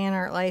Disney fan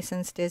art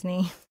license,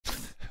 Disney.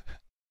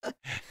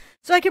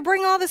 So I could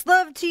bring all this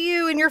love to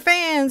you and your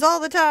fans all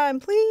the time,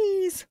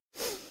 please.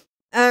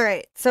 All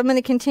right. So I'm going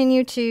to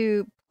continue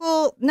to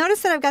pull.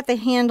 Notice that I've got the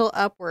handle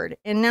upward,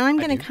 and now I'm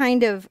going to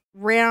kind of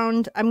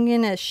round. I'm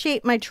going to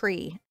shape my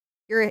tree.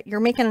 You're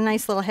making a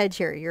nice little hedge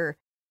here. You're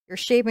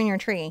shaping your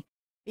tree.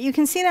 But you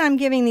can see that I'm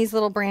giving these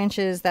little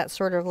branches that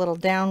sort of little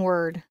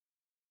downward.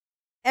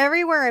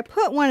 Everywhere I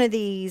put one of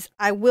these,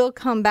 I will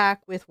come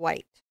back with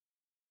white.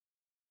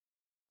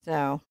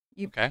 So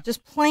you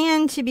just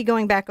plan to be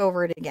going back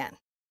over it again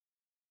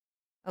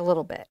a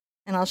little bit.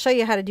 And I'll show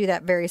you how to do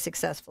that very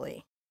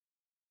successfully.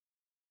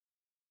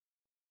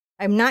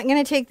 I'm not going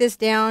to take this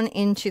down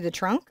into the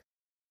trunk.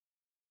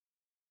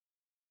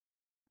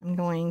 I'm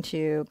going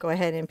to go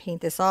ahead and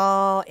paint this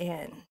all in.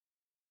 Isn't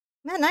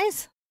that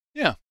nice?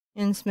 Yeah.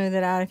 And smooth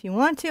it out if you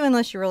want to,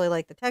 unless you really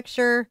like the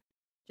texture.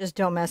 Just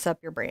don't mess up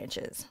your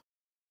branches.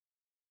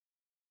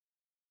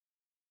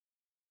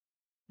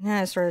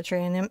 Now I started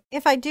training them.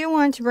 If I do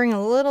want to bring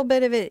a little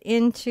bit of it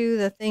into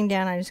the thing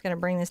down, I'm just going to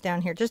bring this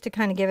down here just to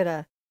kind of give it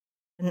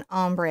an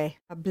ombre,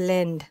 a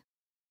blend.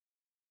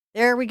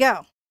 There we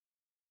go.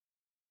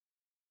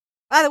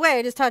 By the way,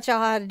 I just taught y'all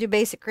how to do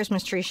basic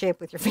Christmas tree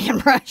shape with your fan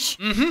brush.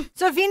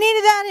 So if you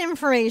needed that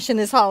information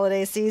this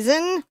holiday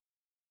season,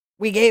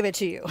 we gave it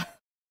to you.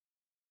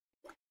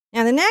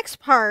 Now the next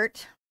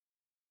part,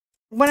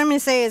 what I'm going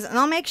to say is, and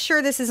I'll make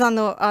sure this is on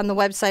the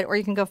website, or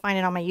you can go find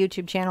it on my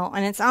YouTube channel,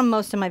 and it's on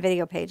most of my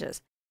video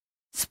pages.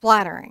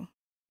 Splattering.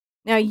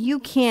 Now you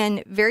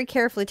can very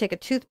carefully take a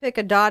toothpick,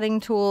 a dotting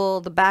tool,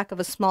 the back of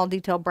a small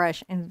detail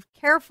brush, and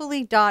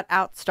carefully dot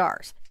out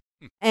stars.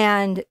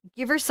 And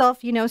give yourself,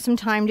 some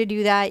time to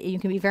do that. You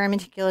can be very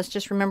meticulous.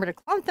 Just remember to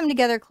clump them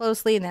together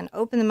closely and then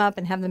open them up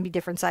and have them be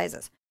different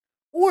sizes.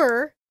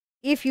 Or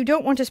if you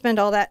don't want to spend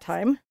all that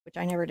time, which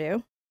I never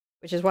do,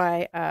 which is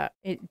why I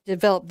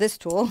developed this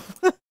tool.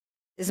 This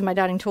is my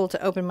dotting tool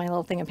to open my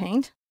little thing of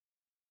paint.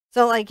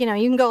 So you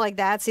can go like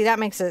that. See, that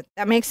makes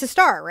a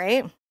star,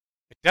 right?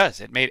 It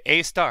does. It made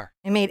a star.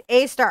 It made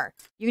a star.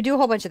 You could do a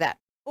whole bunch of that.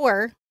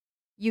 Or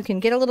you can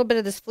get a little bit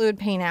of this fluid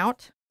paint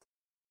out.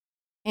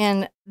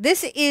 And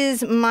this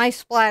is my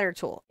splatter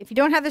tool. If you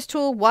don't have this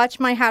tool, watch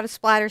my How to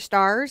Splatter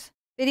Stars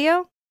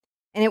video,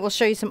 and it will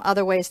show you some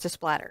other ways to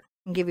splatter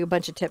and give you a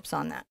bunch of tips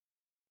on that.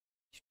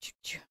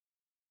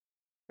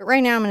 But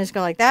right now I'm going to just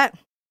go like that.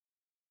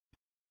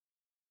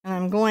 And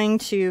I'm going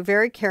to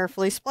very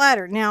carefully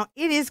splatter. Now,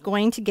 it is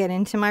going to get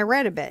into my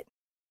red a bit.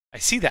 I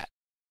see that.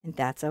 And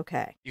that's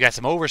okay. You got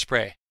some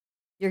overspray.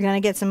 You're going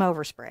to get some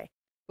overspray.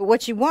 But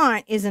what you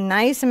want is a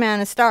nice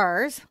amount of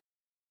stars,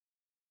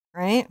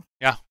 right?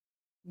 Yeah.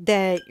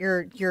 That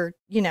you're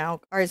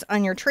is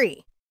on your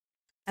tree.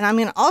 And I'm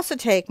going to also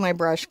take my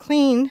brush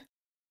cleaned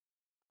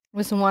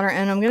with some water,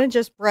 and I'm going to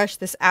just brush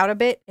this out a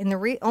bit. And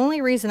the only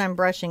reason I'm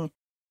brushing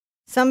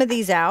some of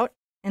these out,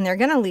 and they're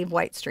going to leave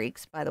white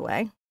streaks, by the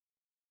way,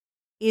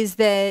 is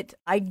that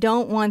I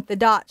don't want the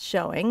dots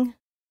showing.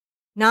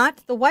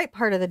 Not the white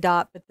part of the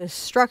dot, but the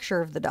structure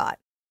of the dot.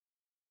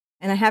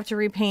 And I have to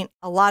repaint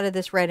a lot of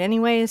this red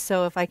anyway,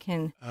 so if I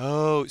can...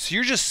 Oh, so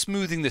you're just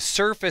smoothing the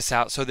surface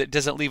out so that it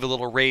doesn't leave a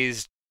little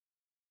raised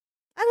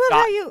I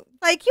love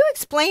how you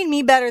explain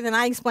me better than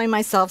I explain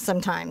myself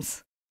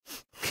sometimes.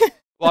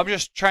 Well, I'm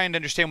just trying to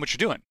understand what you're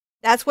doing.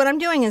 That's what I'm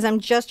doing, is I'm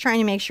just trying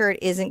to make sure it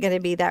isn't going to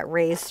be that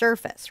raised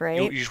surface,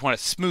 right? You just want it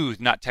smooth,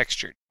 not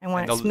textured. I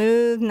want it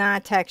smooth,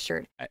 not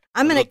textured.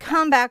 I'm going to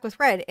come back with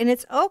red, and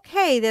it's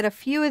okay that a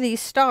few of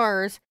these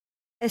stars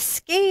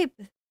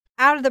escape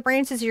out of the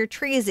branches of your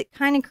trees. It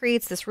kind of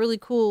creates this really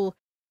cool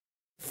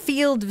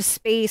field of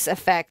space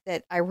effect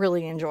that I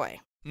really enjoy.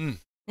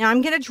 Now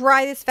I'm going to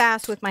dry this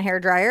fast with my hair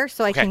dryer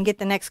so I can get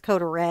the next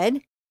coat of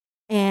red.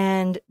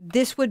 And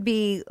this would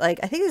be I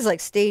think this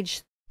is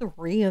stage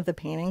 3 of the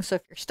painting. So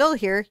if you're still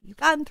here, you've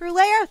gotten through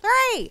layer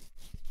 3.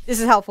 This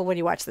is helpful when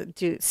you watch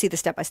see the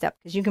step-by-step,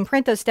 because you can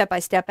print those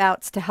step-by-step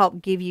outs to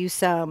help give you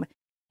some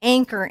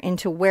anchor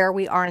into where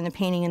we are in the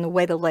painting and the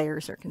way the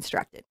layers are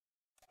constructed.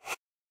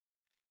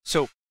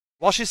 So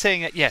while she's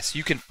saying it, yes,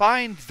 you can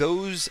find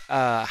those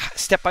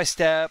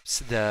step-by-steps,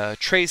 the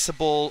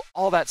traceable,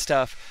 all that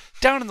stuff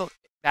down in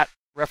that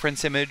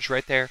reference image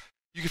right there.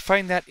 You can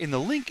find that in the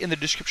link in the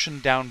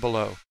description down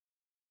below.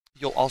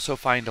 You'll also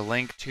find a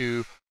link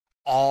to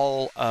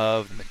all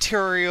of the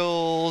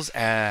materials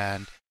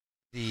and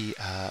the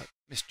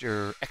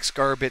Mr. X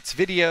Garbit's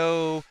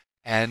video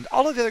and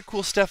all of the other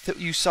cool stuff that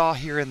you saw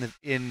here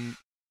in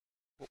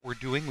what we're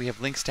doing. We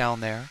have links down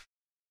there.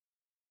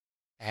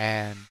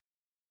 And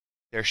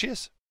there she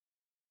is.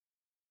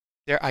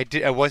 There I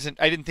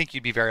didn't think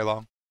you'd be very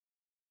long.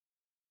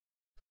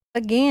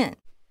 Again.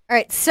 All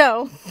right,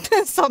 so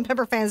salt and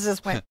pepper fans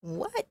just went,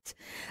 what?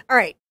 All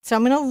right, so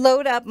I'm going to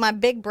load up my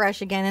big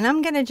brush again, and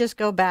I'm going to just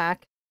go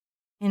back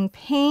and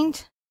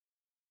paint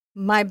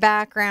my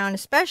background,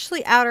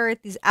 especially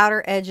these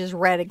outer edges,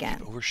 red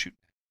again. Overshoot.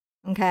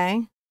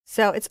 Okay,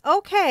 so it's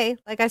okay,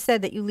 like I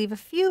said, that you leave a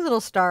few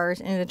little stars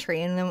in the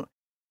tree, and then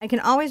I can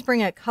always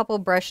bring a couple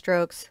brush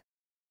strokes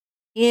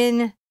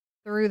in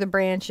through the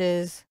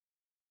branches.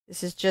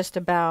 This is just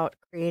about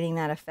creating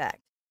that effect.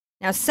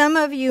 Now, some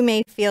of you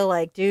may feel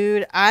like,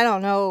 dude, I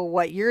don't know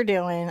what you're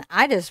doing.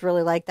 I just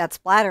really like that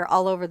splatter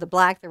all over the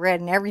black, the red,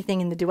 and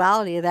everything in the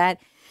duality of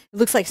that. It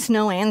looks like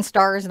snow and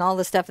stars and all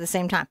this stuff at the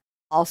same time.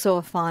 Also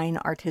a fine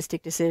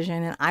artistic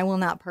decision, and I will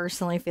not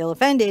personally feel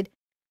offended,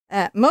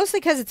 mostly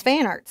because it's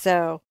fan art,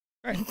 so.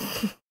 Right.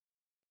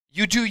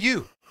 You do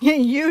you.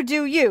 You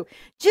do you.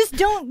 Just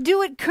don't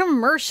do it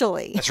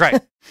commercially. That's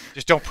right.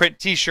 Just don't print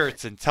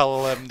T-shirts and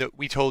tell them that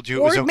we told you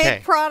it was okay. Or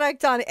make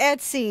product on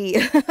Etsy.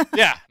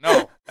 Yeah,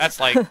 no, that's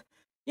like,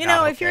 you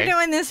know, if you're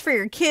doing this for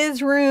your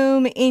kids'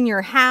 room in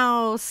your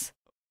house,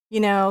 you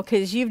know,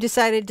 because you've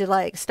decided to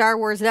like Star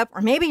Wars it up,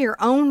 or maybe your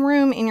own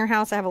room in your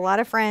house. I have a lot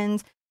of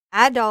friends,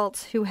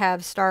 adults who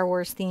have Star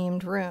Wars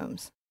themed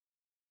rooms.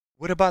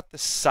 What about the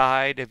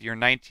side of your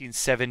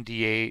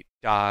 1978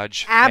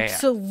 Dodge van?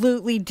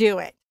 Absolutely do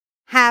it.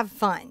 Have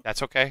fun.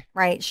 That's okay.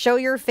 Right. Show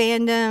your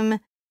fandom.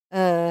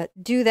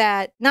 Do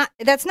that.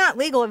 That's not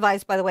legal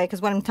advice, by the way,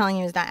 because what I'm telling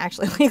you is not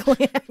actually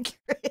legally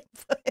accurate.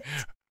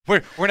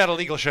 We're not a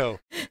legal show.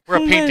 We're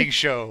a painting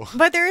show.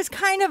 But there is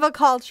kind of a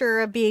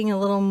culture of being a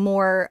little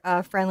more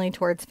friendly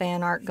towards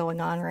fan art going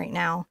on right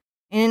now.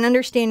 And an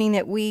understanding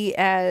that we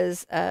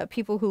as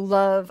people who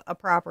love a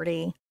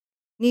property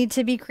need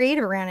to be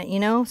creative around it.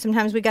 You know,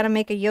 sometimes we got to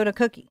make a Yoda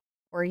cookie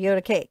or a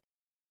Yoda cake.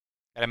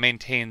 Got to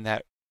maintain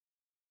that.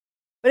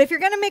 But if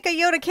you're going to make a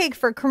Yoda cake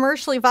for a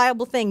commercially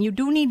viable thing, you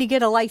do need to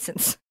get a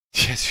license.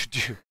 Yes, you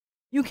do.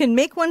 You can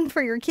make one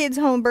for your kid's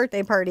home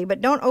birthday party,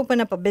 but don't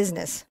open up a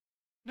business.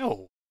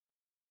 No,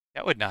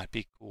 that would not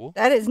be cool.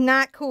 That is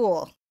not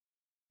cool.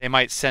 They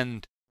might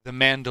send the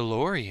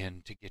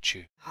Mandalorian to get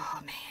you. Oh,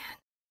 man.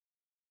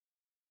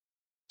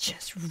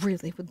 Just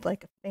really would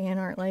like a fan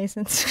art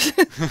license.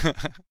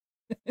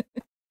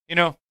 You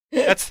know,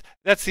 that's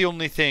the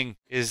only thing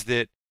is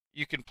that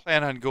you can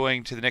plan on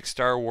going to the next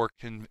Star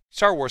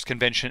Wars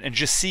convention and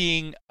just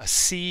seeing a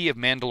sea of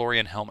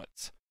Mandalorian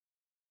helmets.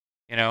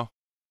 You know?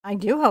 I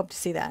do hope to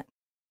see that.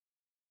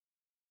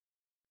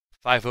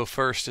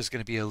 501st is going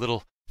to be a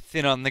little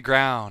thin on the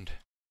ground.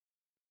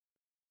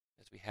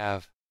 As we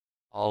have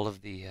all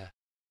of the...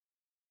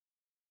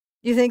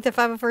 You think the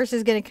 501st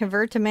is going to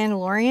convert to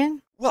Mandalorian?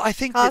 Well, I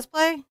think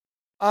cosplay?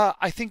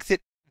 I think that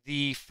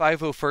the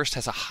 501st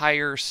has a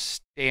higher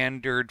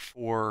standard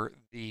for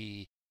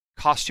the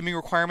costuming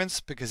requirements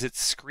because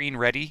it's screen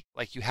ready.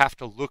 Like you have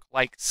to look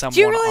like someone. Do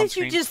you realize on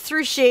screen. You just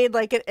threw shade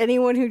like at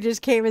anyone who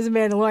just came as a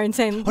Mandalorian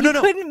saying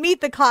couldn't meet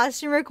the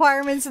costume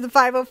requirements of the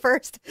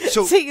 501st?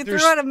 So you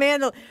threw out a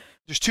Mandalorian.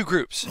 There's two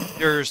groups.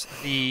 There's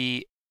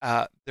the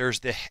I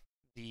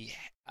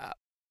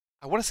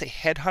want to say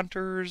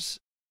headhunters,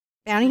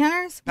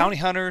 bounty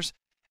hunters,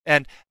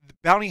 and the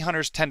bounty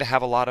hunters tend to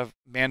have a lot of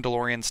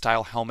Mandalorian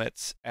style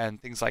helmets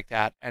and things like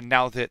that. And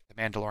now that the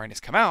Mandalorian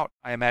has come out,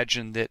 I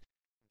imagine that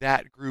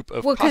group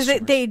of because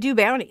they do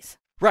bounties,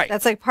 right?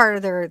 That's like part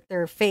of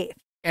their faith.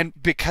 And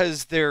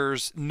because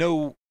there's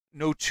no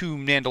two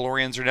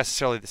Mandalorians are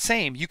necessarily the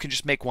same, you can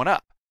just make one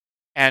up,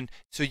 and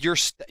so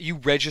you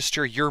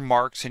register your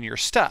marks and your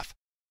stuff,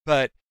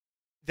 but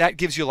that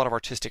gives you a lot of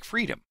artistic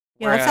freedom.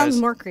 Yeah, that sounds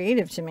more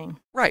creative to me.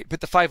 Right,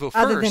 but the 501st,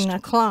 other than a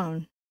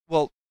clone.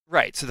 Well,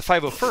 right. So the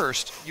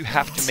 501st, you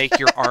have to make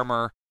your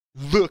armor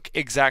look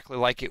exactly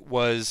like it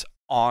was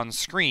on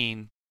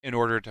screen in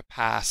order to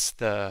pass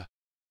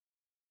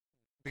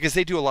because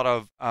they do a lot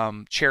of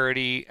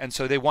charity, and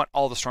so they want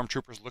all the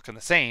stormtroopers looking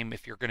the same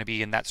if you're going to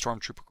be in that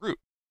stormtrooper group,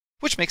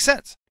 which makes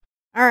sense.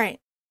 All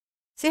right.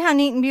 See how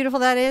neat and beautiful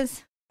that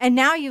is? And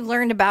now you've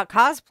learned about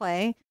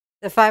cosplay,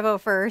 the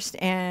 501st,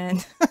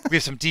 and... We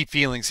have some deep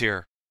feelings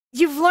here.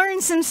 You've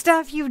learned some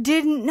stuff you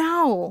didn't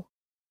know.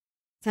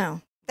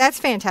 So, that's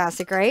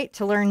fantastic, right?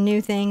 To learn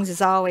new things is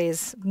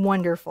always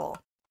wonderful.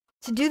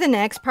 to do the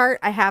next part,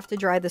 I have to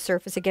dry the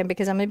surface again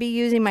because I'm going to be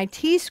using my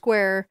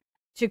T-square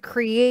to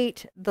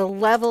create the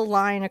level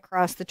line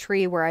across the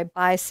tree where I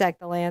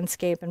bisect the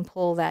landscape and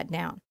pull that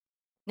down.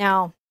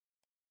 Now,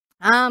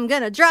 I'm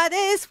going to dry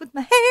this with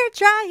my hair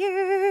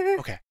dryer.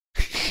 Okay.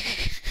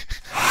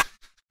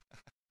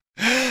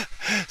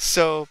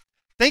 So,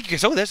 thank you.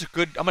 So, that's a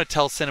good. I'm going to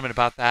tell Cinnamon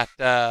about that.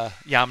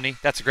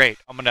 Yamini, that's great.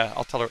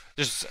 I'll tell her.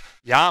 There's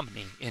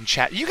Yamini in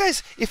chat. You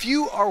guys, if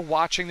you are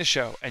watching the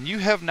show and you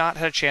have not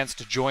had a chance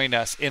to join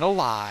us in a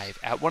live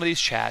at one of these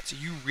chats,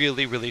 you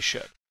really, really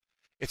should.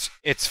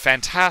 It's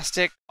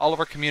fantastic. All of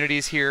our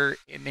communities here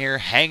in here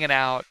hanging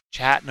out,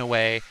 chatting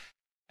away,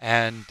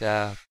 and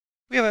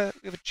we have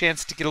a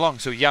chance to get along.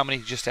 So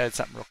Yamini just added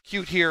something real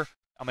cute here.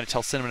 I'm going to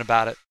tell Cinnamon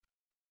about it.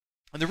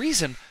 And the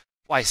reason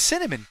why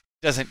Cinnamon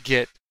doesn't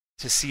get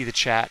to see the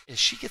chat is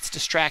she gets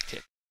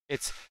distracted.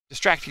 It's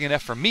distracting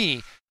enough for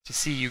me to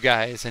see you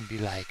guys and be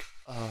like,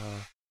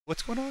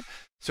 what's going on?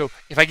 So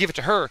if I give it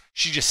to her,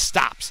 she just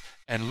stops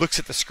and looks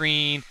at the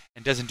screen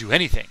and doesn't do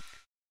anything.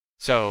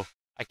 So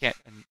I can't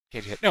do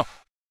it. No,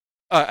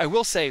 I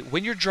will say,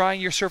 when you're drying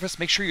your surface,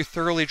 make sure you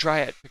thoroughly dry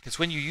it, because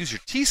when you use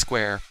your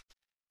T-square,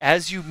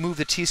 as you move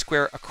the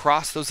T-square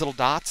across those little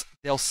dots,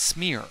 they'll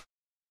smear.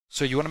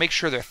 So you want to make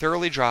sure they're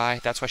thoroughly dry.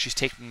 That's why she's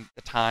taking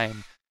the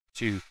time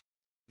to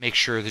make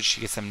sure that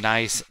she gets them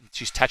nice.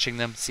 She's touching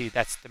them. See,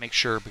 that's to make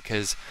sure,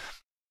 because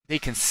they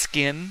can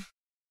skin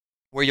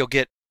where you'll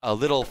get a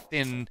little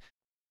thin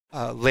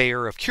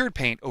layer of cured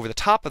paint over the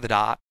top of the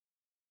dot.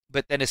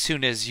 But then as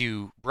soon as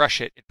you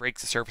brush it, it breaks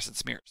the surface and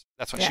smears.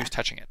 That's why she was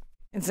touching it.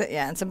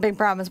 It's a big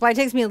problem. It's why it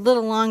takes me a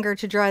little longer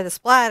to dry the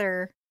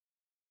splatter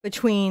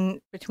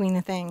between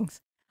the things.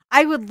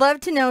 I would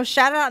love to know,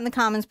 shout it out in the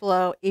comments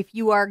below, if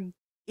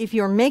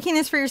you're making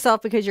this for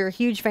yourself because you're a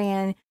huge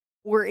fan,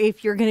 or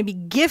if you're going to be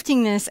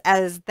gifting this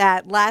as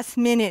that last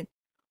minute,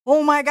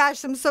 oh my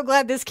gosh, I'm so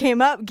glad this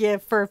came up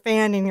gift for a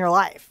fan in your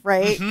life,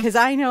 right? Because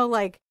I know,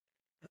 like,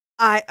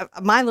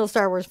 my little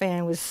Star Wars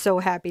fan was so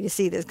happy to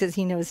see this because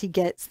he knows he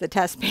gets the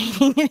test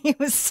painting and he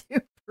was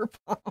super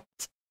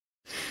pumped.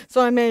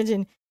 So I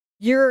imagine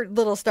your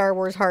little Star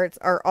Wars hearts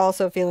are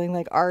also feeling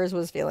like ours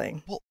was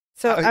feeling.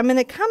 So I'm going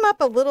to come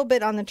up a little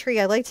bit on the tree.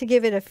 I like to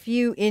give it a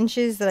few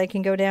inches that I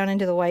can go down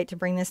into the white to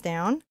bring this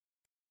down.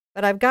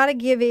 But I've got to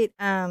give it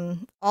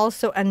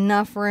also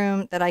enough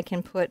room that I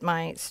can put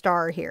my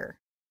star here.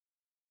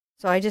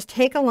 So I just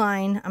take a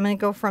line. I'm going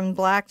to go from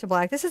black to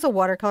black. This is a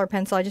watercolor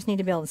pencil. I just need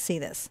to be able to see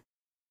this.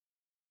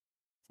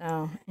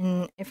 So,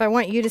 and if I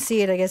want you to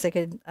see it, I guess I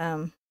could,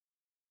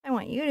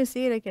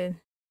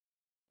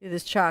 do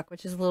this chalk,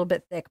 which is a little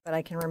bit thick, but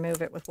I can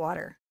remove it with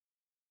water.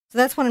 So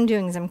that's what I'm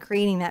doing, is I'm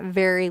creating that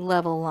very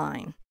level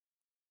line.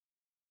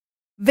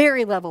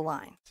 Very level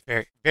line.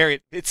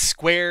 It's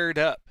squared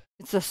up.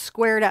 It's a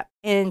squared up.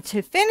 And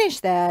to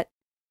finish that,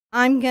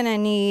 I'm going to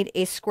need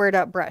a squared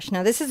up brush.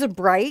 Now, this is a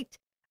bright.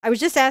 I was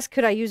just asked,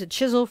 could I use a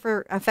chisel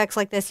for effects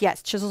like this?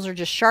 Yes, chisels are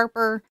just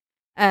sharper.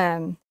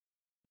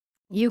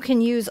 You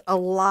can use a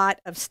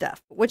lot of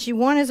stuff. But what you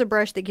want is a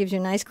brush that gives you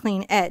a nice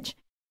clean edge.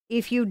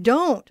 If you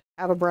don't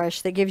have a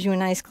brush that gives you a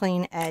nice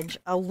clean edge,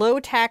 a low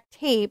tack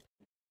tape,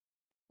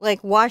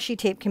 like washi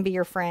tape, can be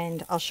your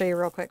friend. I'll show you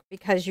real quick,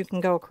 because you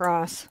can go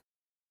across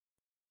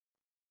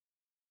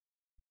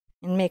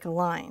and make a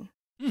line.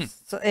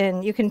 So,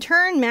 and you can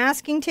turn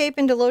masking tape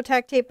into low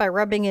tack tape by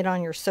rubbing it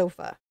on your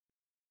sofa.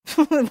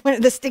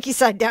 The sticky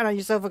side down on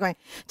your sofa, going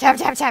tap,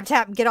 tap, tap,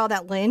 tap, get all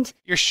that lint.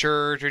 Your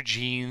shirt or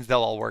jeans,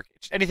 they'll all work.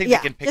 Anything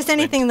that can pick just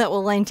anything that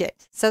will lint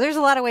it. So there's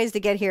a lot of ways to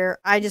get here.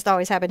 I just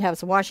always happen to have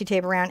some washi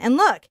tape around. And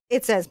look,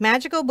 it says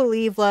magical,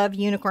 believe, love,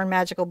 unicorn,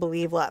 magical,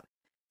 believe, love.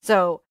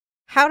 So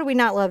how do we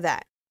not love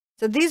that?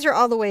 So these are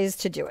all the ways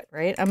to do it,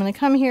 right? I'm going to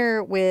come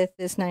here with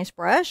this nice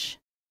brush.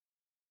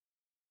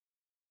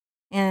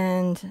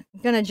 And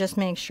I'm going to just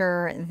make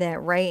sure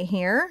that right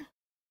here,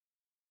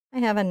 I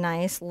have a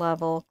nice,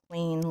 level,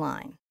 clean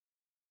line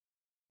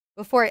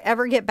before I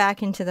ever get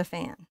back into the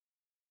fan.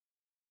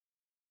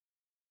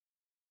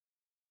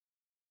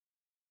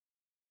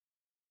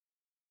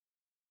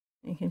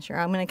 Making sure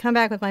I'm going to come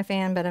back with my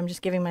fan, but I'm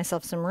just giving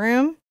myself some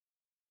room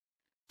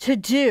to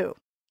do.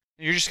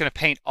 You're just going to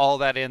paint all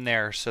that in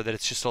there so that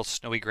it's just a little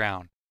snowy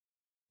ground.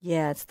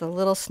 Yeah, it's the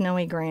little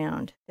snowy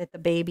ground that the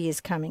baby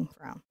is coming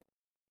from.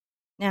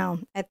 Now,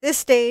 at this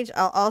stage,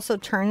 I'll also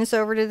turn this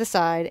over to the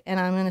side, and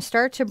I'm going to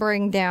start to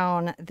bring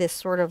down this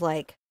sort of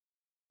like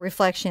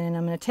reflection, and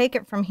I'm going to take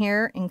it from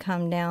here and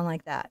come down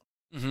like that.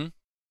 And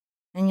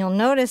you'll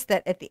notice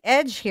that at the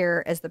edge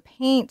here, as the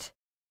paint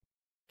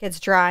gets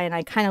dry and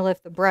I kind of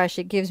lift the brush,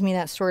 it gives me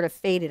that sort of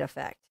faded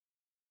effect.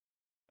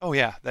 Oh,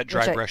 yeah, that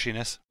dry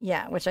brushiness.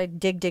 Yeah, which I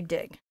dig.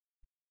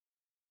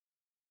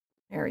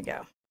 There we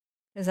go.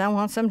 Because I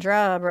want some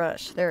dry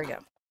brush. There we go.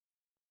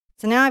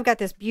 So now I've got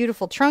this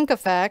beautiful trunk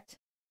effect.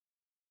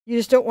 You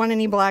just don't want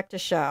any black to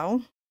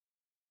show.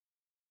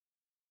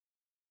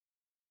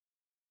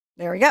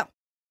 There we go.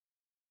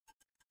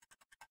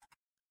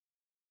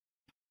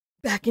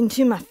 Back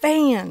into my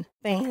fan.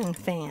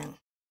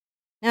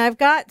 Now I've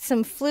got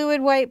some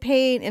fluid white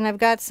paint and I've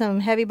got some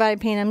heavy body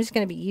paint. I'm just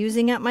going to be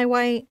using up my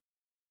white.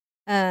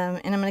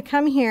 And I'm going to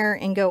come here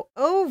and go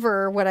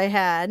over what I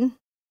had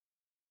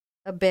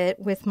a bit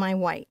with my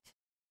white.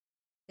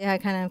 Yeah,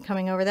 kind of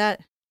coming over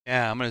that.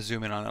 Yeah, I'm going to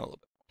zoom in on it a little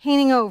bit.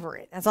 Painting over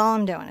it. That's all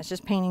I'm doing. It's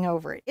just painting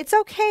over it. It's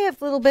okay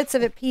if little bits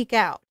of it peek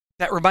out.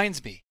 That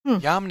reminds me.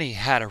 Yamini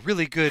had a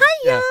really good...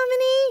 Hi,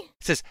 Yamini!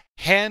 It says,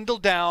 handle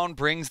down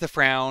brings the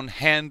frown,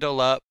 handle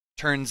up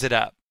turns it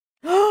up.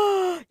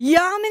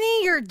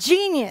 Yamini, you're a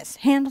genius.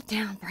 Handle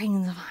down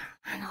brings the frown,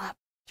 handle up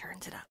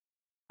turns it up.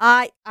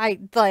 I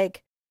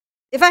like...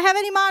 If I have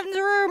any mod in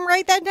the room,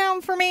 write that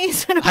down for me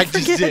so I don't forget. I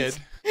just did.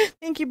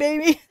 Thank you,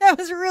 baby. That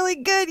was really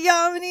good,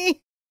 Yamini.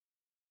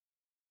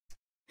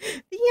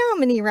 The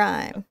Yamini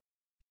rhyme.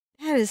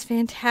 That is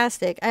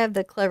fantastic. I have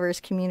the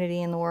cleverest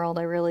community in the world.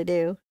 I really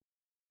do.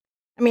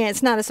 I mean,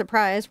 it's not a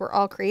surprise. We're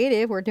all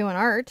creative. We're doing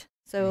art.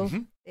 So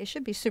they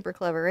should be super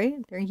clever,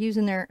 right? They're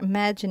using their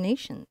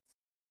imaginations.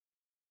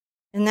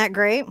 Isn't that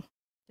great?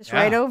 Just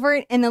right over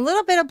it. And the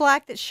little bit of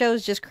black that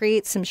shows just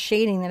creates some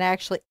shading that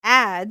actually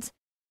adds,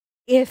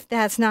 if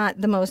that's not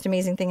the most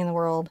amazing thing in the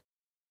world,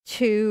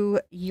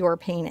 to your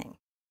painting.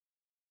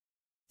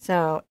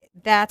 So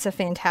that's a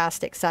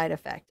fantastic side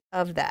effect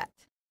of that.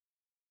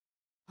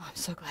 Oh, I'm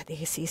so glad the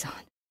AC's on.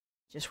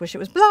 Just wish it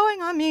was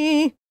blowing on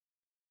me.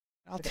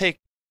 I'm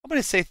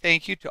going to say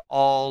thank you to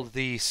all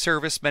the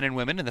servicemen and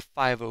women in the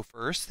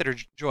 501st that are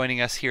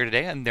joining us here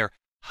today and their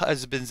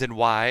husbands and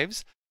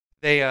wives.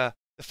 The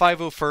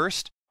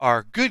 501st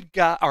are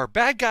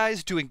bad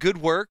guys doing good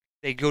work.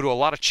 They go to a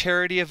lot of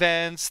charity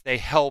events. They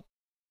help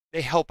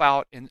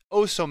out in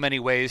so many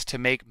ways to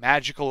make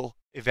magical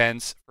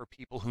events for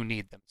people who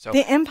need them. So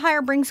the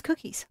Empire brings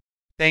cookies.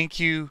 Thank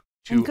you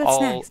to and good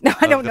all. Snacks. No,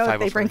 I don't know if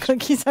they bring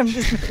cookies. I'm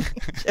just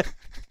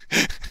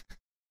making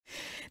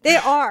They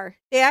are.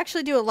 They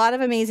actually do a lot of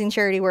amazing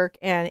charity work,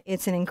 and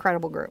it's an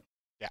incredible group.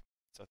 Yeah.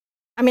 So,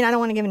 I mean, I don't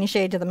want to give any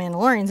shade to the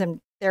Mandalorians,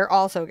 and they're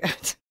also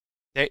good.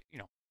 They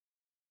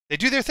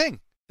do their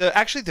thing.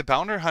 The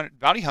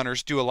bounty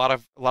hunters do a lot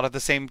of the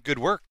same good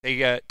work.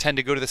 They tend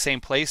to go to the same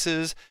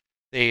places.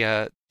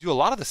 They do a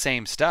lot of the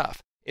same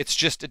stuff. It's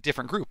just a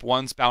different group.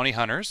 One's bounty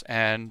hunters,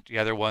 and the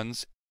other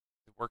one's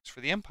works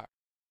for the Empire.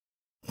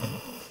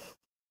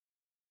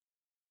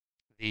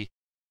 The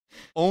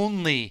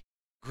only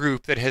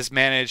group that has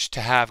managed to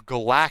have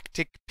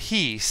galactic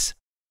peace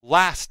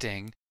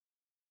lasting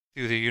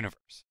through the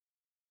universe.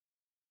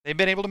 They've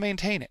been able to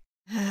maintain it.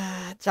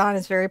 John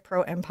is very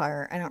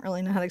pro-Empire. I don't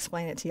really know how to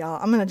explain it to y'all.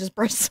 I'm going to just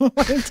brush some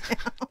white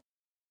down.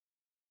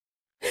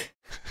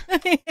 I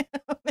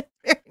am.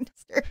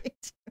 It's very disturbing.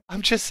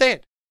 I'm just saying.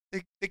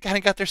 They kind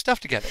of got their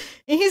stuff together.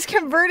 He's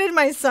converted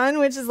my son,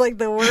 which is like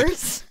the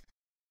worst.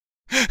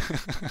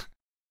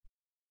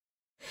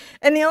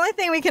 And the only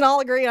thing we can all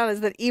agree on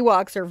is that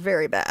Ewoks are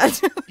very bad.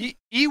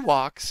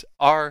 Ewoks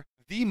are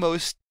the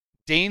most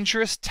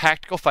dangerous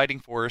tactical fighting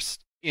force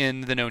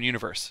in the known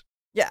universe.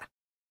 Yeah.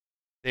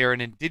 They are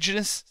an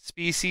indigenous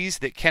species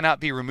that cannot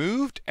be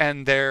removed,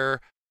 and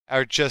they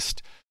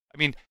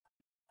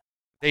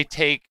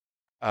take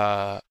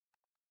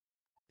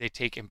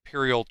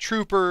Imperial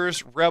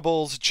troopers,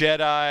 rebels,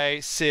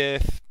 Jedi,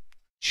 Sith,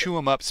 chew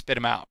them up, spit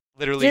them out.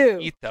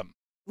 Literally eat them.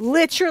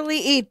 Literally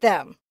eat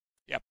them.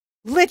 Yep.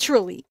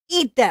 Literally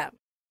eat them.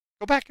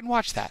 Go back and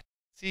watch that.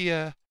 See,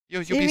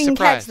 you'll be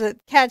surprised.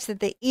 Catch that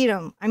they eat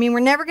them. I mean, we're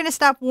never going to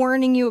stop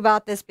warning you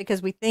about this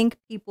because we think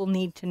people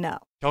need to know.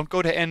 Don't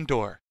go to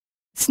Endor.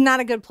 It's not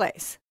a good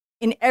place.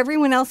 In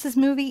everyone else's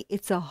movie,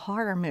 it's a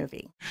horror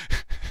movie.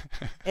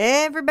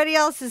 Everybody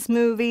else's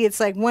movie, it's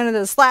like one of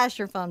those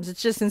slasher films.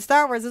 It's just in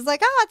Star Wars. It's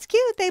like, oh, it's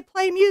cute. They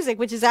play music,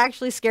 which is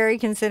actually scary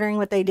considering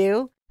what they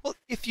do. Well,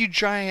 if you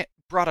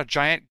brought a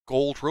giant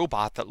gold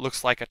robot that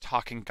looks like a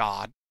talking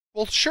god,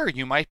 well, sure,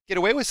 you might get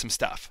away with some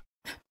stuff.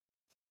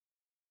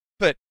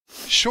 But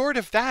short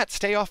of that,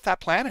 stay off that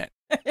planet.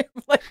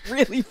 Like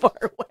really far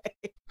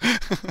away.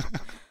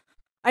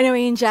 I know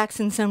Ian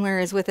Jackson somewhere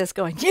is with us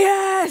going,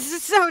 yes,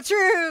 it's so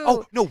true.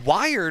 Oh, no,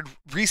 Wired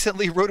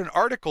recently wrote an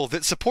article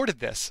that supported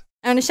this.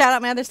 I want to shout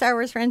out my other Star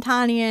Wars friend,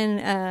 Tanya,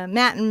 and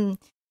Matt, and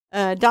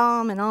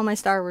Dom, and all my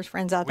Star Wars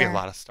friends out there. We have a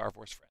lot of Star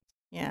Wars friends.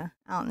 Yeah,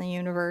 out in the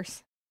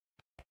universe.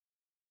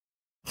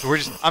 So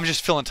I'm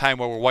just filling time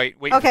while we're waiting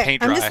for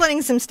paint dry. I'm just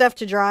letting some stuff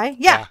to dry.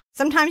 Yeah.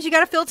 Sometimes you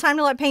got to fill time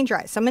to let paint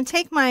dry. So I'm going to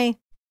take my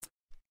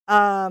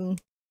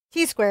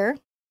T-square,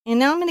 and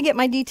now I'm going to get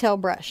my detail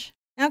brush.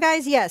 Now,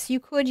 guys, yes, you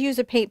could use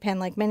a paint pen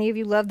like many of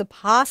you love the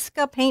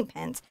Posca paint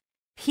pens.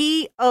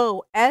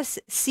 Posca.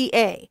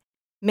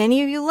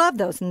 Many of you love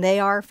those, and they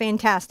are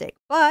fantastic.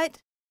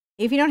 But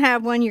if you don't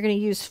have one, you're going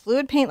to use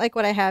fluid paint like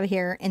what I have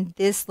here and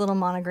this little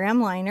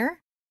monogram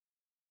liner.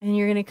 And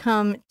you're going to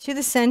come to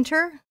the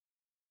center.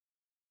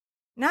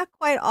 Not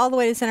quite all the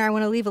way to the center. I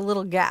want to leave a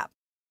little gap.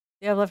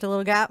 You have left a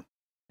little gap?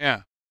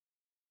 Yeah.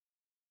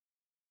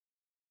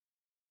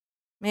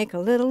 Make a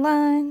little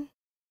line.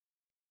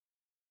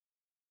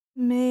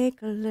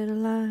 Make a little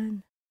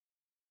line.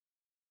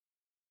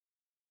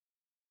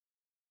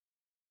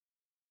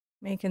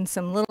 Making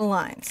some little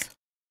lines.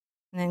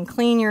 And then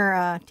clean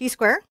your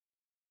T-square.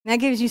 And that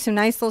gives you some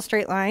nice little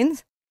straight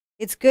lines.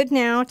 It's good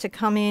now to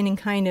come in and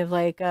kind of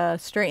like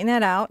straighten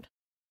that out.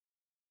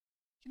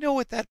 You know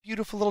what that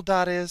beautiful little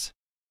dot is?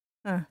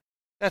 Huh.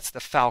 That's the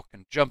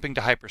Falcon jumping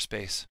to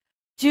hyperspace.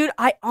 Dude,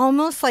 I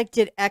almost like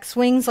did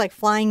X-Wings like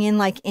flying in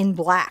like in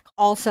black,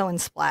 also in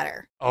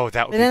splatter. Oh,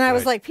 that would be But then good. I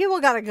was like, people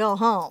got to go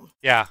home.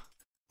 Yeah.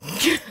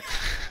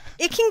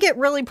 It can get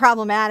really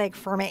problematic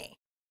for me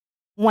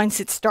once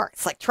it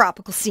starts, like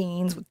tropical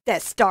scenes with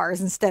Death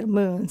Stars instead of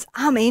moons.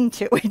 I'm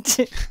into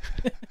it.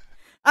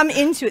 I'm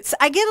into it. So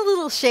I get a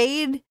little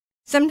shade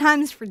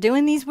sometimes for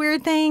doing these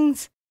weird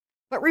things.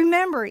 But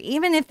remember,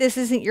 even if this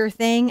isn't your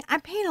thing, I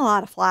paint a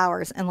lot of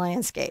flowers and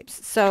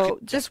landscapes. So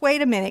just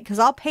wait a minute, because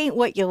I'll paint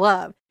what you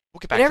love. We'll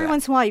get back but to every that.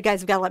 once in a while, you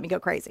guys have got to let me go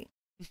crazy.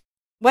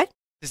 What?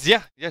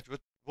 Yeah.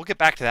 We'll get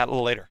back to that a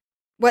little later.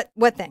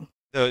 What thing?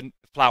 The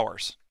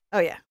flowers. Oh,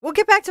 yeah. We'll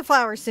get back to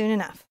flowers soon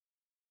enough.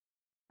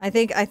 I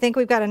think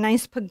we've got a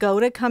nice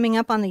pagoda coming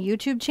up on the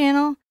YouTube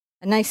channel.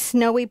 A nice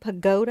snowy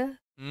pagoda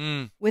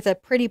with a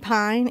pretty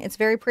pine. It's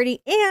very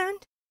pretty. And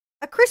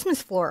a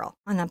Christmas floral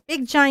on a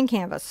big giant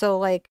canvas. So,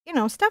 like, you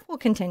know, stuff will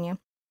continue.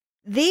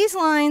 These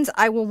lines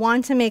I will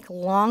want to make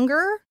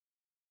longer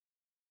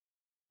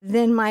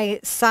than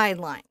my side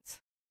lines.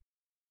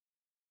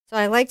 So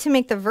I like to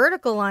make the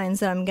vertical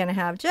lines that I'm going to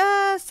have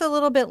just a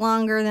little bit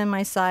longer than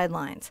my side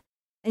lines.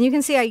 And you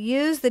can see I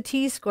use the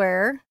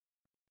T-square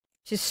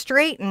to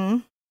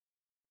straighten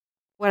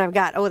what I've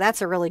got. Oh,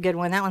 that's a really good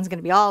one. That one's going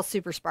to be all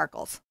super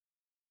sparkles.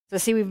 So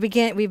see, we've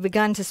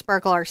begun to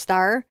sparkle our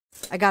star.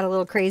 I got a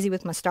little crazy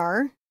with my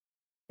star.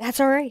 That's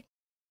all right.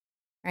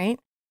 Right?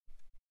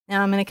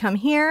 Now I'm going to come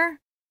here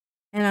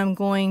and I'm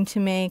going to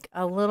make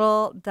a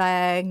little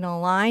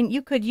diagonal line.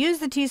 You could use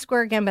the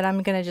T-square again, but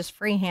I'm going to just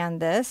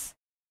freehand this.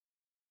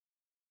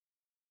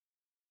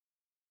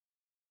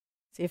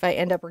 See if I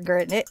end up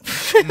regretting it.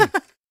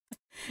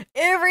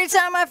 Every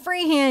time I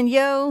freehand,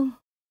 yo.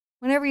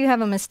 Whenever you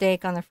have a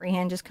mistake on the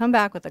freehand, just come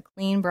back with a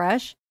clean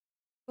brush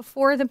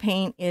before the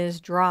paint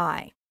is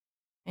dry.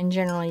 And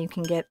generally you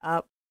can get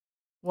up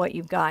what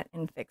you've got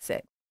and fix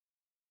it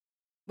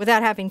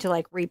without having to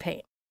like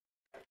repaint.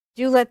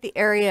 Do let the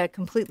area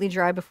completely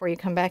dry before you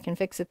come back and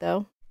fix it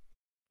though,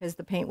 because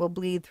the paint will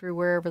bleed through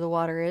wherever the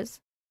water is.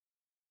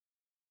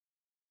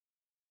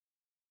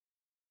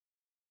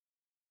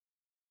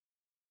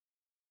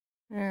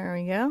 There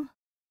we go.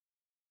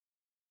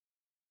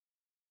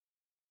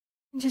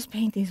 And just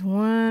paint these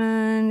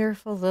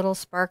wonderful little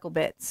sparkle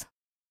bits.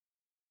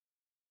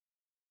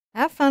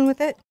 Have fun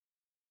with it.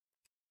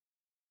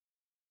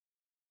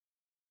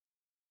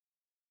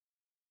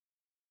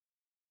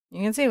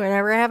 You can see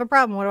whenever I have a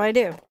problem, what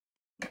do?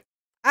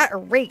 I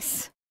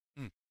erase.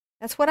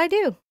 That's what I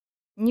do.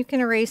 And you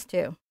can erase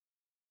too.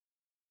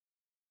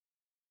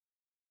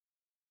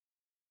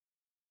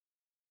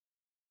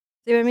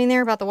 See what I mean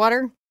there about the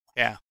water?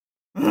 Yeah.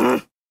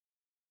 Let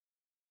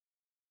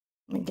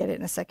me get it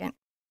in a second.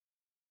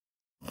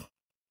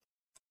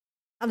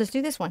 I'll just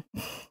do this one.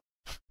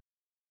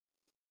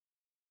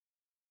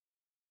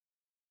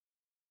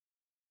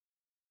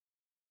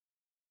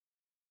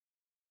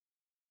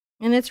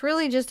 And it's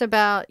really just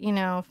about, you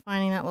know,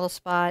 finding that little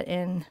spot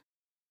and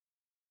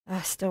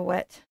still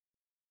wet.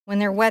 When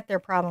they're wet, they're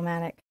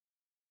problematic.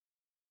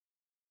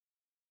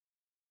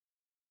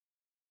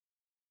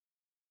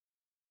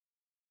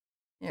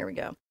 There we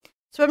go.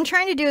 So what I'm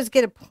trying to do is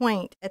get a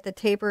point at the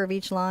taper of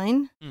each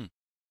line to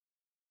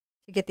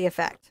get the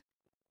effect.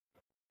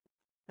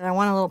 But I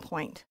want a little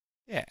point.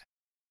 Yeah.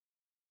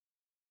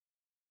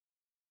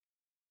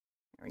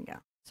 There we go.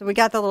 So we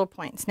got the little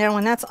points. Now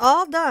when that's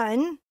all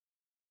done,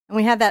 and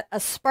we have that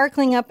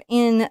sparkling up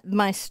in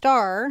my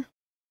star,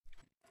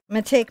 I'm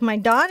going to take my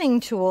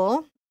dotting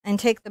tool and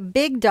take the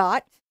big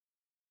dot,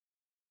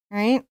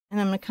 right?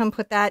 And I'm going to come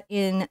put that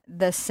in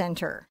the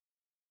center.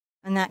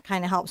 And that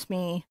kind of helps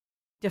me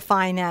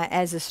define that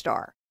as a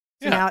star.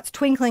 So now it's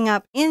twinkling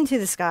up into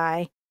the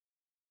sky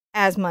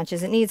as much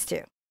as it needs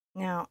to.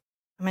 Now,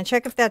 I'm going to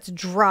check if that's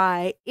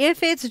dry.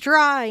 If it's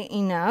dry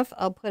enough,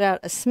 I'll put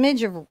out a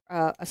smidge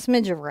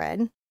of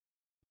red.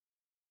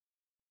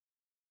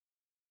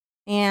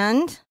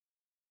 And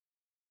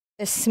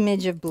a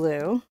smidge of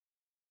blue.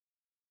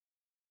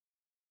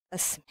 A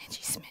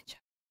smidge.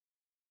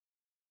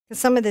 Because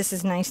some of this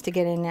is nice to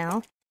get in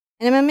now.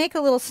 And I'm going to make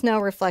a little snow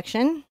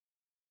reflection.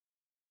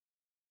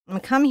 I'm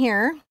going to come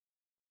here.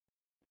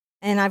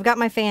 And I've got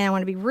my fan. I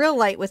want to be real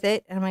light with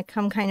it. And I'm going to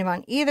come kind of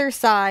on either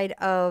side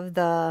of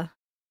the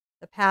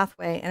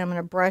pathway. And I'm going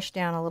to brush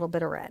down a little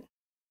bit of red.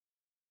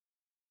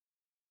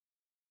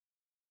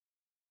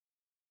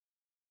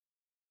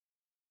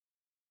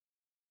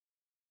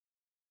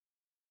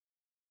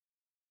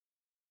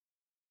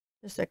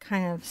 Just a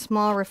kind of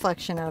small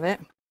reflection of it.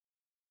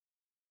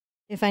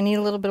 If I need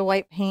a little bit of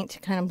white paint to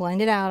kind of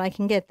blend it out, I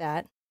can get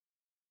that.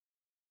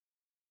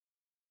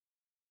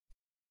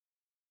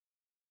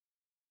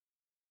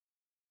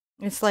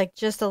 It's like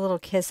just a little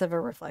kiss of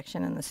a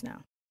reflection in the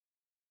snow.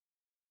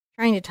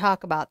 Trying to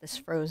talk about this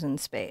frozen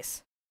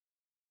space.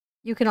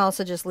 You can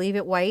also just leave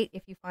it white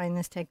if you find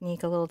this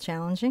technique a little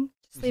challenging.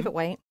 Just leave it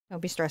white.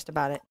 Don't be stressed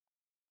about it.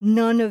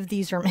 None of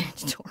these are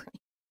mandatory.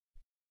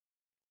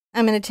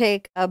 I'm going to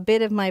take a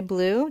bit of my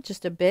blue,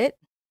 just a bit,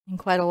 and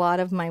quite a lot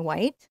of my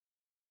white.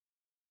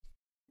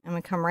 I'm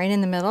going to come right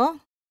in the middle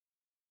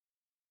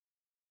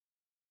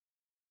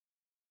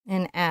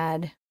and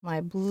add my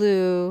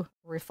blue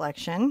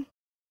reflection.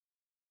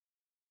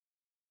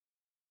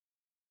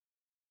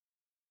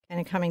 Kind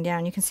of coming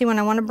down. You can see when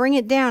I want to bring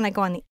it down, I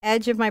go on the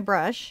edge of my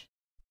brush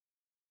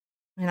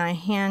and I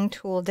hand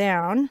tool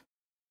down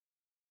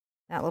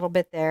that little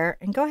bit there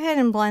and go ahead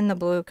and blend the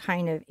blue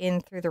kind of in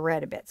through the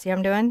red a bit. See what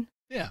I'm doing?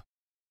 Yeah.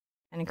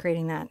 Kind of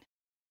creating that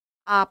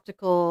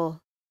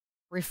optical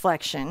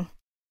reflection.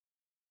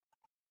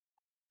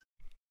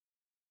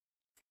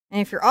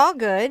 And if you're all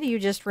good, you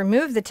just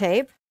remove the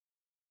tape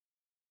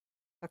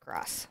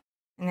across.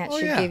 And that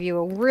should give you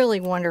a really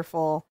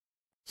wonderful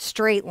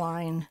straight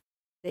line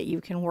that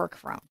you can work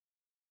from.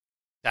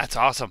 That's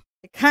awesome.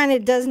 It kind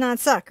of does not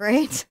suck,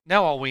 right?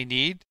 Now all we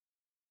need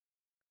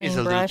is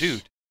a little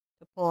dude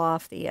to pull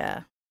off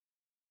the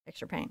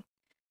extra paint.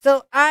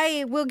 So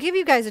I will give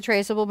you guys a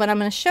traceable, but I'm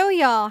going to show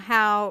y'all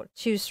how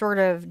to sort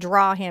of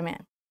draw him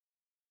in.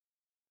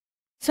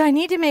 So I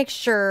need to make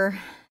sure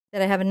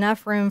that I have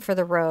enough room for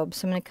the robe.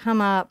 So I'm going to come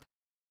up,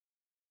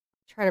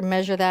 try to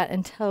measure that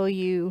and tell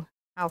you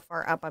how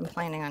far up I'm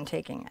planning on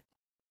taking it.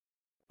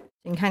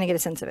 You can kind of get a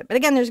sense of it. But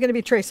again, there's going to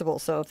be traceable,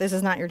 so if this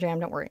is not your jam,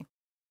 don't worry.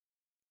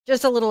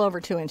 Just a little over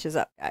 2 inches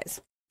up,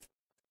 guys.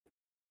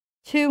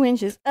 2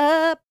 inches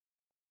up.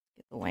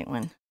 Get the white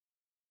one.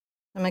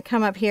 I'm going to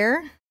come up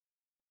here.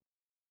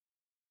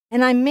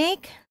 And I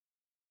make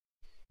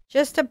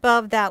just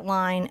above that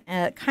line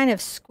a kind of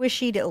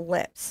squishy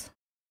ellipse.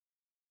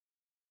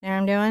 You know what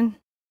I'm doing?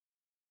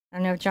 I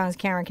don't know if John's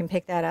camera can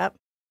pick that up.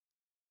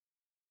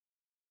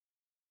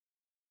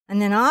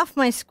 And then off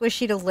my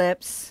squishy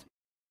ellipse.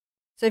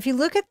 So if you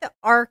look at the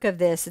arc of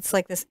this, it's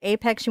like this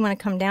apex. You want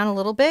to come down a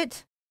little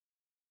bit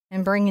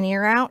and bring an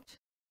ear out.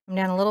 Come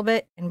down a little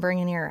bit and bring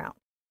an ear out.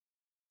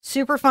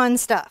 Super fun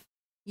stuff.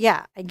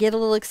 Yeah, I get a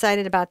little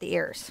excited about the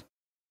ears.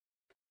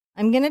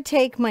 I'm going to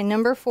take my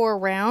number 4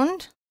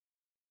 round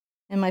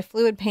and my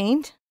fluid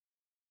paint.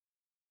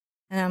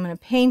 And I'm going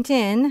to paint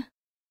in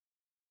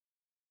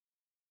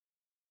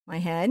my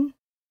head. And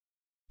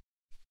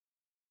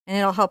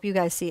it'll help you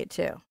guys see it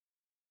too.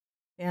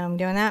 Yeah, I'm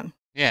doing that.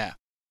 Yeah.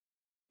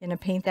 Gonna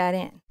paint that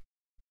in.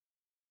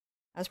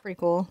 That's pretty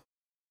cool.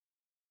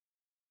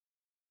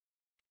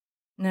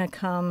 I'm gonna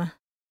come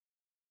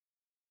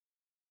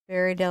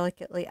very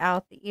delicately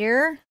out the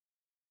ear.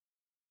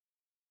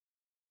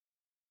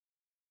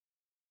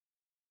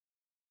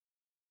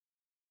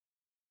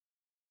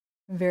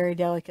 Very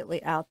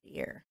delicately out the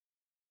ear.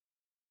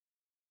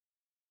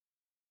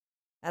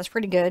 That's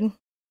pretty good.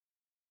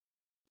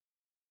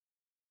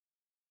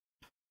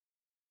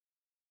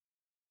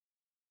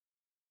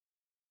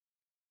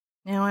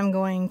 Now I'm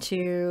going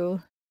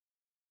to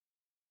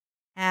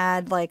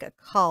add like a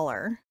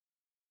collar.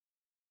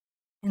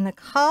 And the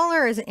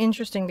collar is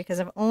interesting because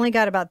I've only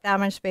got about that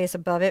much space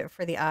above it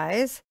for the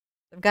eyes.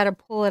 I've got to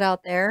pull it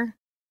out there.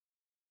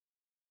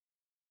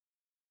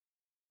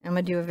 I'm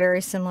going to do a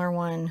very similar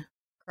one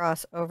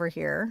across over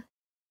here.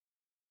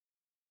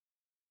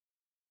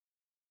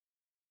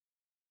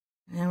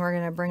 And we're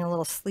going to bring a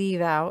little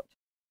sleeve out.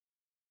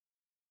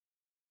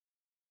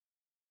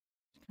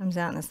 Comes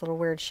out in this little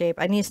weird shape.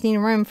 I just need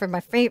room for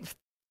my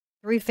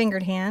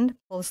 3-fingered hand.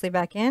 Pull the sleeve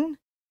back in.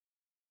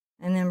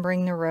 And then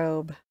bring the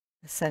robe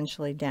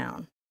essentially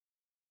down.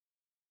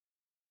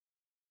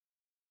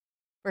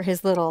 For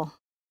his little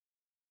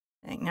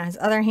thing. Now his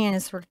other hand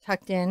is sort of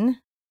tucked in.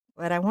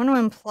 But I want to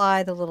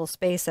imply the little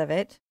space of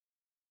it.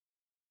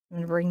 I'm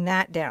going to bring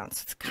that down.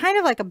 So it's kind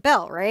of like a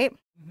belt, right?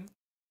 Mm-hmm.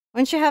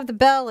 Once you have the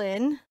bell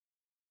in,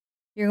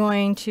 you're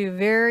going to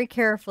very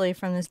carefully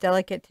from this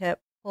delicate tip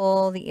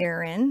pull the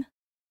ear in.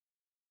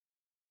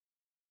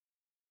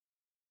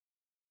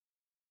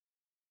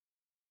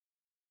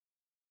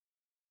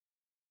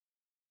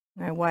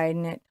 And I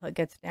widen it till it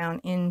gets down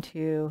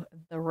into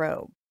the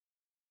robe.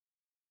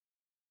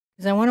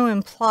 Because I want to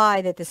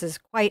imply that this is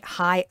quite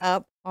high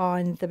up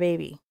on the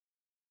baby.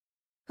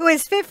 Who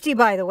is 50,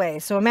 by the way.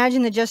 So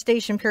imagine the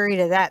gestation period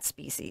of that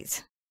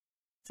species.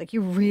 It's like you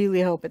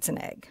really hope it's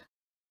an egg.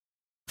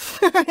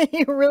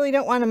 You really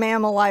don't want a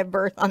mammal live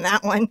birth on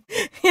that one.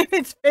 If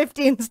it's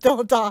 50 and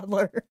still a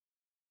toddler.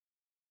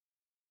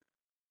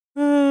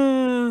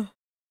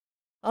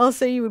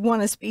 Also, you would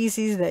want a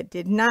species that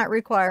did not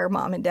require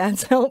mom and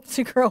dad's help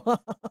to grow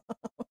up.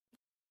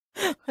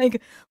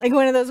 like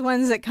one of those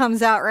ones that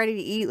comes out ready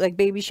to eat, like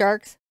baby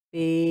sharks.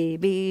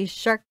 Baby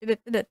shark.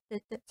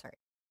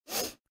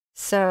 Sorry.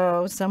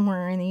 So,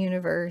 somewhere in the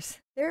universe,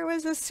 there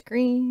was a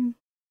scream.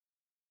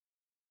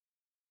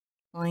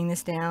 Pulling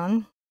this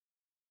down.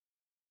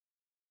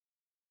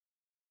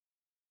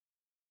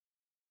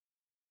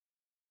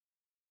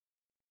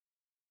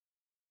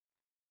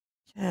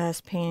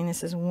 Just painting.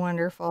 This is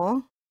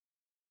wonderful.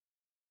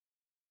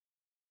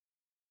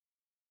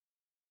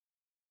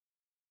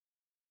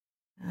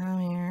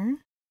 Down here.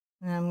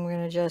 And I'm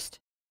going to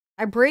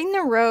I bring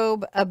the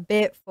robe a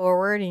bit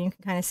forward, and you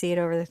can kind of see it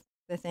over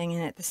the thing.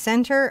 And at the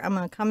center, I'm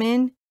going to come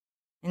in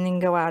and then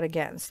go out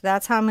again. So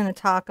that's how I'm going to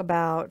talk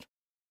about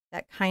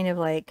that kind of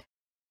like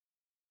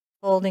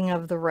folding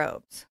of the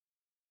robes.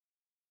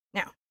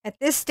 Now, at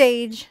this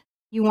stage,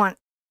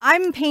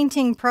 I'm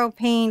painting pro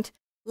paint,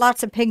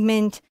 lots of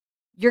pigment.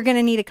 You're going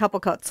to need a couple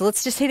coats. So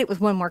let's just hit it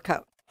with one more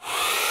coat.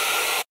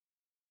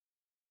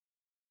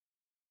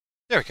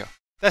 There we go.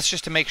 That's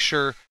just to make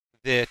sure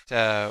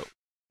that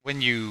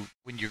when you're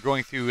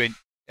going through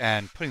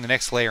and putting the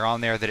next layer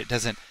on there, that it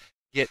doesn't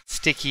get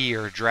sticky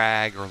or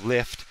drag or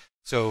lift.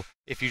 So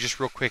if you just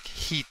real quick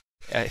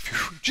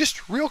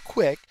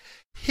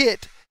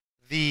hit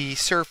the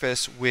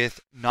surface with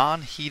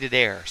non-heated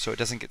air so it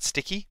doesn't get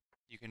sticky,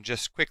 you can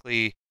just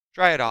quickly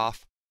dry it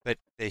off, but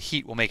the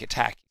heat will make it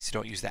tacky, so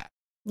don't use that.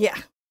 Yeah.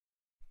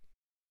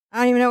 I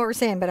don't even know what we're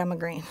saying, but I'm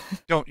agreeing.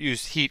 Don't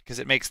use heat because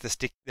it makes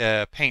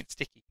the paint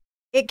sticky.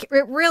 It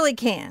really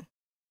can.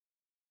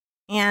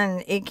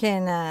 And it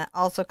can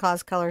also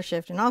cause color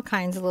shift and all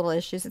kinds of little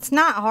issues. It's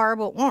not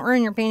horrible. It won't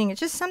ruin your painting. It's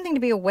just something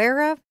to be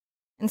aware of.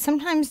 And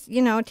sometimes,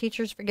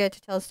 teachers forget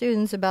to tell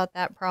students about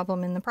that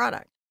problem in the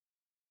product.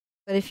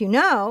 But if you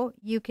know,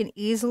 you can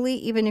easily,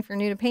 even if you're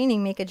new to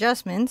painting, make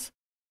adjustments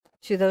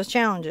to those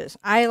challenges.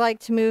 I like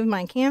to move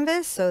my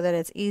canvas so that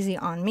it's easy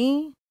on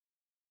me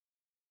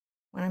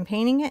when I'm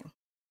painting it.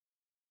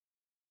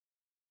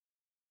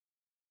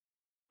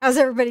 How's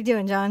everybody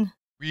doing, John?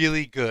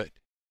 Really good.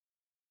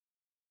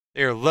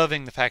 They're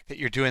loving the fact that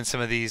you're doing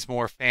some of these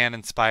more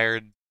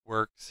fan-inspired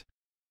works.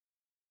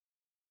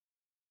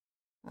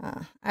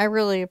 I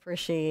really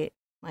appreciate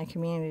my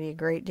community a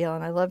great deal,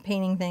 and I love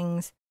painting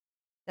things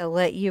that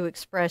let you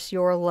express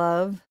your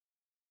love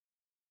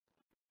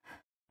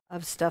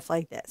of stuff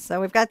like this.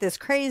 So we've got this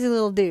crazy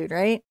little dude,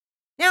 right?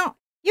 Now,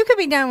 you could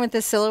be done with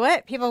this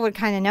silhouette. People would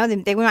kind of know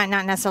that they might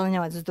not necessarily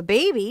know it's the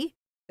baby,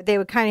 but they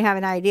would kind of have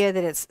an idea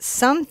that it's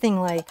something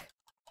like,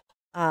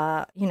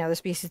 the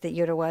species that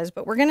Yoda was.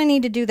 But we're going to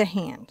need to do the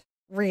hand,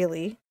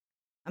 really.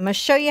 I'm going to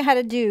show you how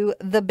to do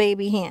the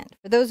baby hand.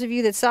 For those of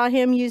you that saw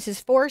him use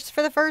his force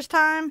for the first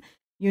time,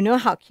 you know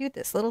how cute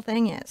this little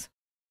thing is.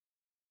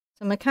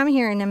 So I'm going to come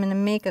here and I'm going to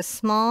make a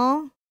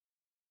small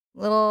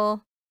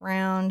little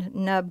round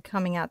nub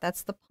coming out.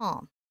 That's the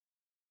palm.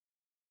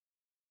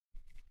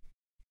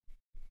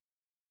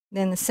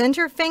 Then the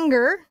center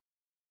finger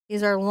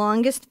is our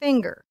longest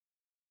finger.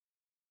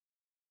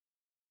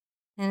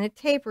 And it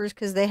tapers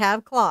because they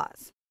have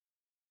claws.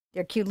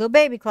 They're cute little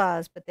baby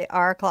claws, but they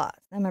are claws.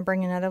 I'm going to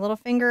bring another little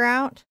finger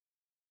out.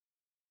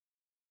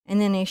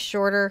 And then a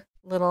shorter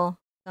little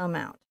thumb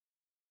out.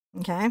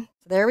 Okay, so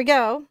there we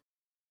go.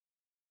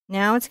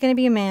 Now it's going to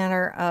be a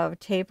matter of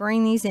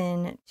tapering these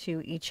in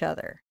to each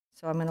other.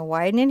 So I'm going to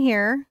widen it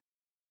here.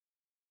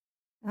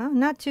 Oh,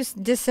 not too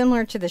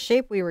dissimilar to the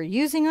shape we were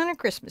using on a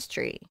Christmas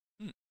tree.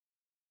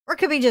 Or it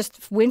could be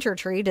just winter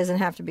tree. Doesn't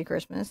have to be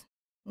Christmas.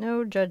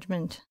 No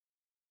judgment.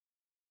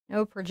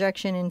 No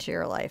projection into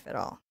your life at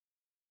all.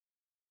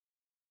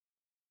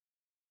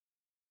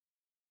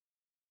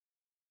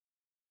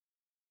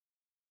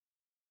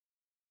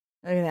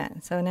 Look at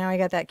that. So now I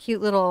got that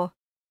cute little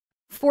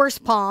force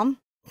palm,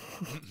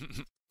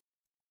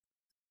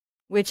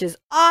 which is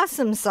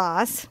awesome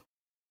sauce.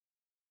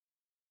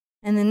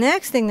 And the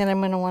next thing that I'm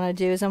going to want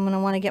to do is I'm going to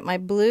want to get my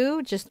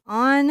blue just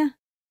on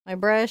my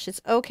brush.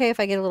 It's okay if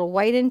I get a little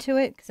white into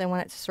it because I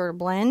want it to sort of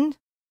blend.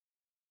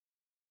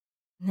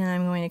 And then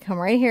I'm going to come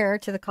right here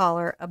to the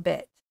collar a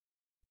bit.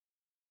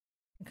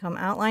 Come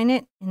outline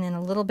it and then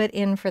a little bit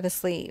in for the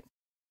sleeve.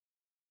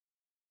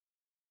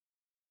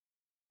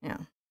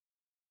 Now,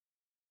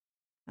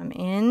 come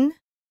in,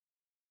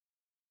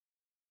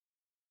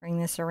 bring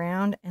this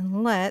around,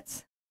 and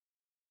let's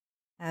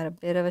add a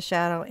bit of a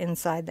shadow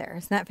inside there.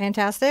 Isn't that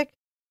fantastic?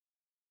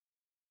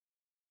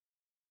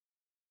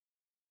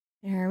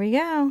 There we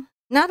go.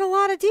 Not a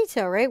lot of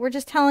detail, right? We're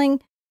just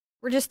telling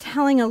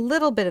a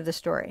little bit of the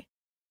story.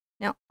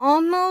 Now,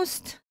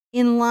 almost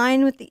in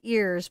line with the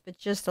ears, but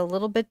just a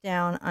little bit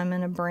down, I'm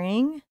going to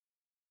bring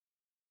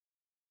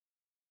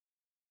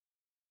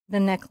the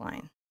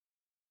neckline.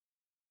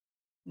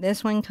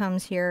 This one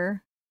comes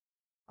here,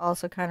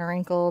 also kind of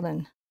wrinkled,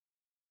 and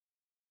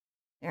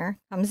there,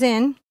 comes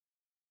in.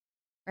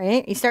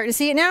 Right? You starting to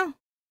see it now?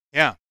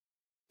 Yeah.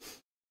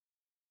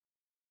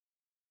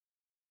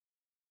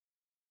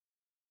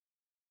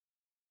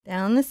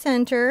 Down the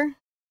center.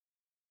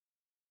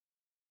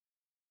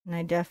 And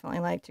I definitely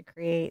like to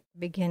create the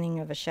beginning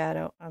of a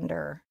shadow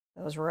under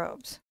those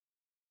robes.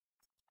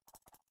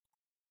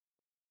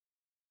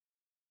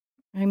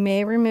 I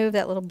may remove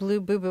that little blue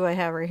boo-boo I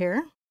have right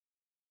here.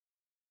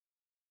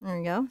 There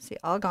we go. See,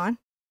 all gone.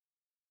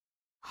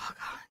 All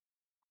gone.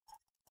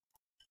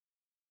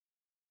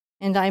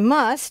 And I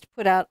must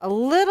put out a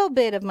little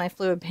bit of my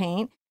fluid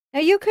paint. Now,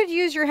 you could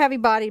use your heavy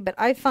body, but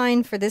I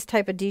find for this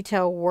type of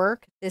detail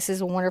work, this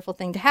is a wonderful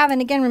thing to have.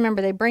 And again,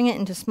 remember, they bring it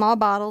into small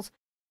bottles.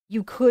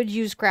 You could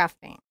use craft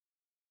paint.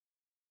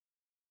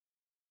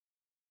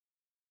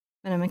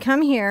 But I'm going to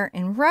come here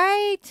and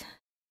right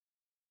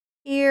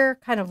here,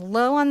 kind of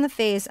low on the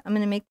face. I'm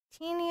going to make the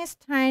teeniest,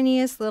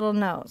 tiniest little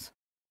nose.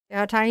 See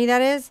how tiny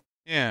that is?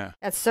 Yeah.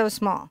 That's so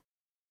small.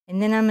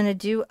 And then I'm going to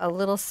do a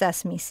little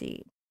sesame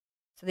seed.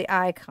 So the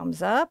eye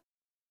comes up.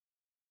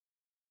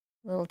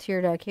 Little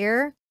tear duct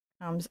here.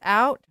 Comes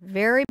out.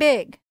 Very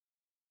big.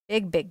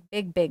 Big, big,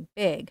 big, big,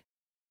 big.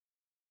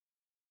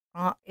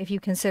 If you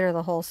consider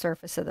the whole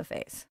surface of the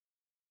face.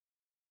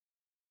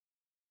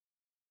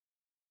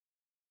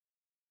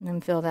 And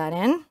then fill that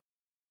in.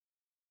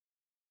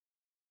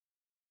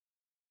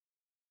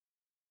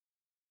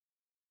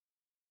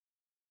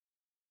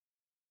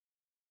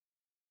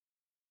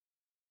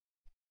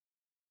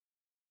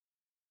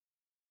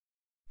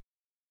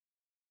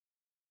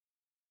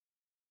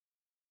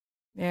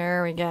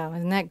 There we go.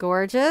 Isn't that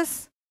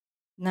gorgeous?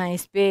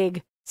 Nice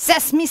big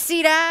sesame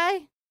seed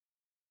eye.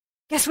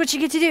 Guess what you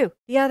get to do?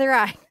 The other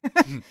eye.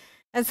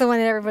 That's the one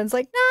that everyone's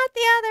like, not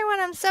the other one.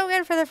 I'm so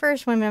good for the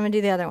first one, but I'm going to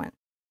do the other one.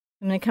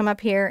 I'm going to come up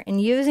here and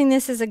using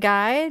this as a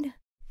guide,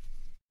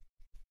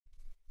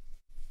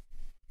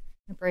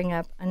 bring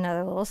up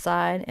another little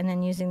side and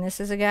then using this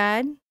as a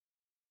guide.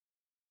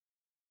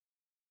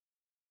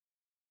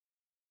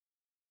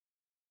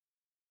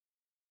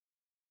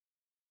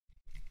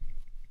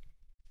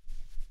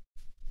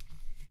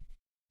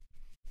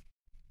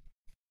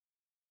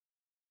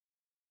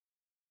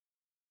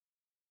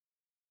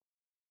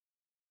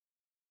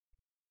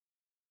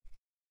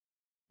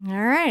 All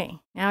right,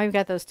 now we've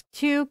got those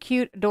two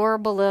cute,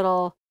 adorable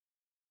little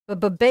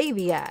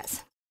baby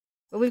eyes.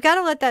 But we've got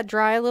to let that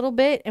dry a little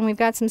bit, and we've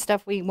got some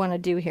stuff we want to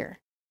do here.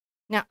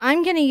 Now,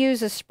 I'm going to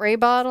use a spray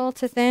bottle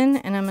to thin,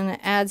 and I'm going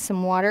to add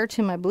some water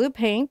to my blue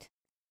paint.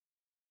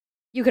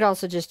 You could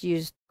also just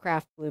use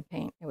craft blue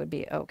paint. It would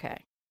be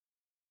okay.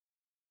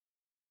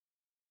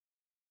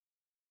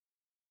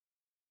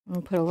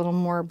 And put a little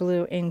more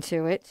blue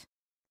into it.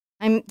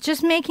 I'm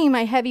just making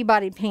my heavy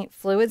body paint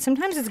fluid.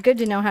 Sometimes it's good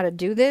to know how to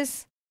do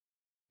this.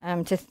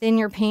 To thin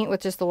your paint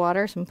with just the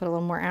water, so I'm going to put a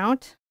little more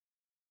out.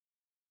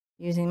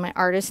 Using my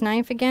artist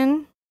knife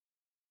again.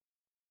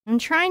 I'm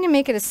trying to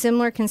make it a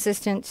similar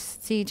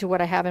consistency to what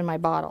I have in my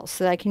bottles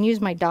so that I can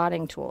use my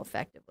dotting tool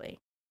effectively.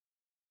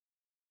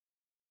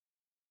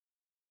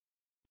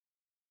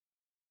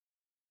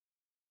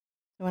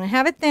 So when I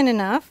have it thin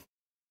enough,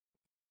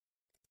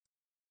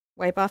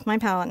 wipe off my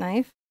palette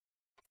knife,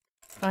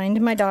 find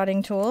my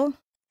dotting tool.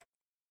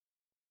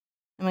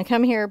 I'm going to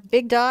come here,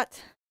 big dot.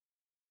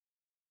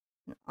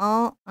 And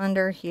all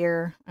under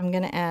here, I'm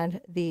going to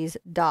add these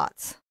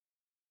dots.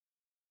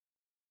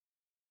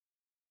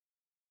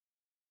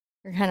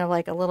 They're kind of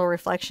like a little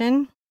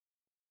reflection.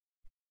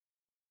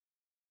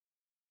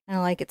 And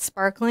I like it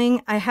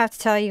sparkling. I have to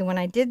tell you, when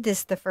I did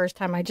this the first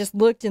time, I just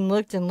looked and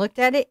looked and looked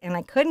at it, and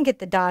I couldn't get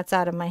the dots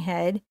out of my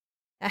head.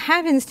 That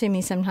happens to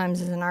me sometimes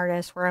as an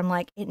artist, where I'm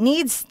like, it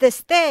needs this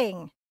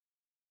thing,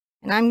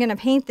 and I'm going to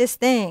paint this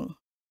thing.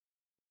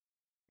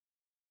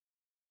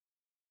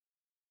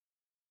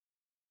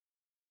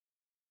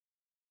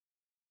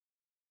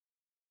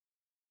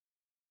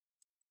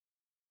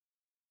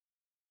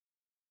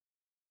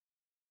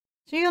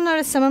 So you'll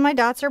notice some of my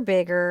dots are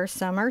bigger,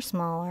 some are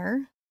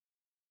smaller.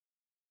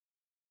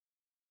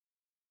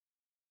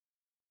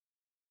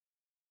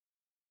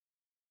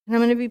 And I'm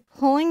going to be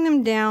pulling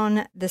them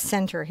down the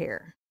center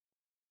here.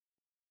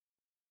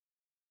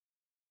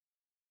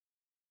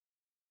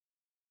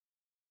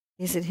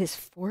 Is it his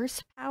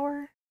force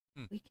power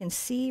we can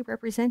see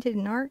represented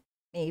in art?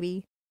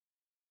 Maybe.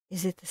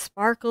 Is it the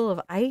sparkle of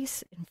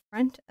ice in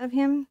front of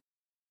him?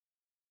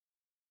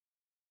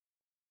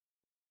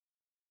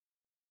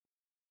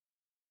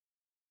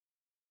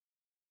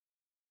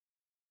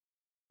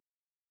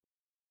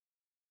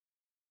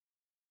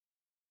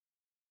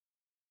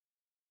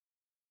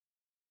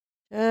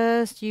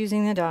 Just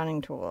using the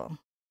dotting tool.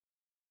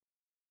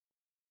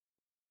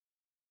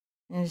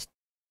 And just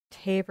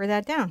taper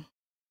that down.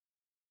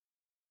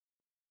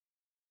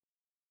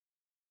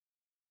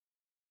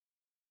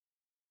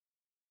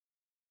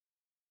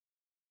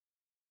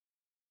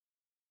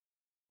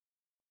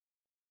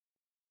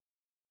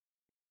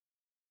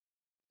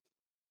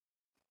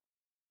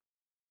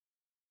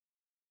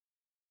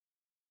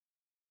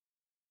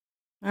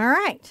 All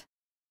right.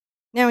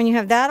 Now, when you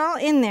have that all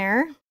in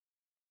there,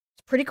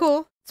 it's pretty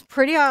cool. It's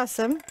pretty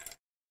awesome.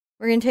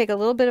 We're going to take a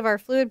little bit of our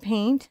fluid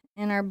paint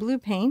and our blue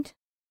paint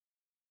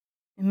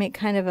and make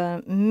kind of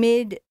a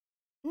mid,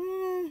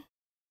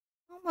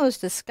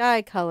 almost a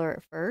sky color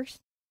at first.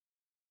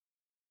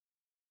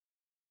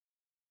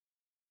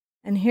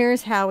 And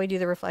here's how we do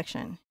the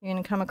reflection. You're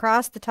going to come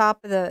across the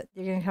top of the,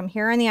 you're going to come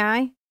here on the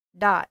eye,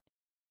 dot.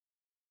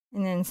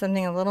 And then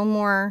something a little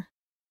more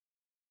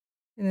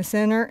in the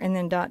center, and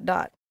then dot,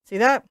 dot. See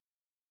that?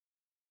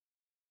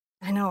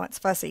 I know, it's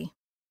fussy.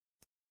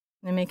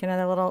 Then make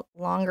another little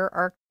longer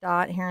arc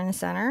dot here in the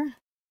center.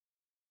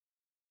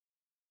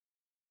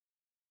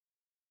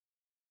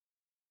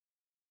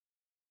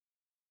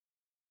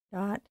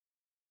 Dot.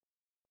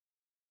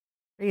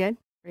 Pretty good.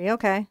 Pretty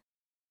okay.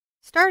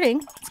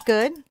 Starting. It's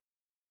good.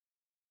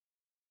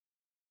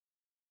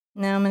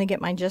 Now I'm going to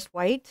get my just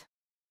white.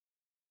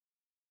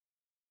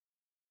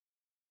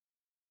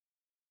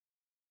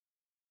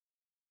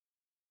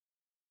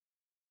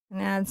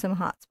 and add some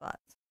hot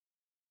spots.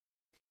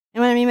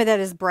 And what I mean by that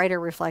is brighter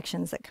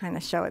reflections that kind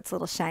of show its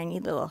little shiny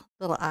little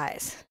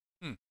eyes.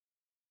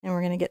 And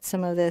we're going to get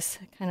some of this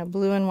kind of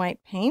blue and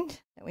white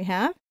paint that we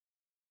have.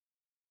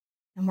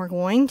 And we're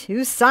going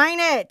to sign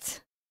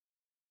it.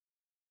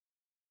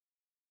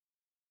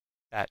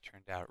 That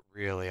turned out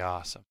really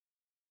awesome.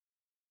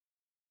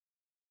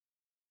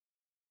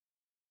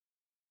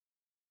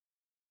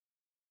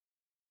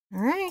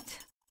 All right.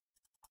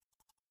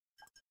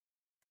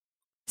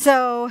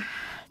 So,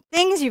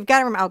 things you've got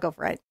to remember. I'll go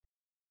for it.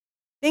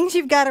 Things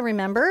you've got to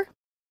remember.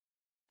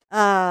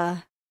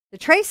 The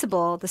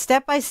traceable, the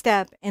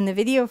step-by-step, and the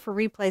video for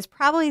replay is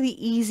probably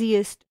the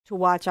easiest to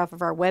watch off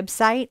of our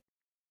website.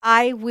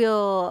 I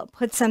will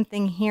put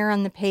something here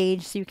on the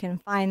page so you can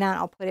find that.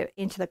 I'll put it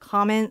into the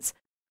comments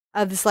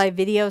of this live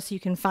video so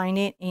you can find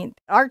it. And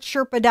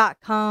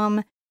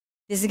artsherpa.com.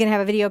 This is going to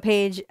have a video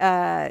page.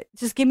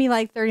 Just give me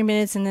like 30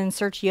 minutes and then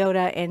search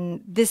Yoda,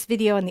 and this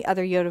video and the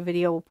other Yoda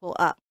video will pull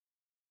up.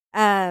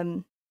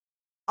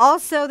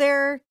 Also,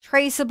 they're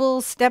traceable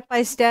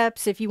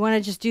step-by-steps if you want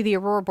to just do the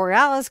Aurora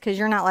Borealis because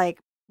you're not like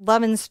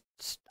loving,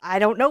 I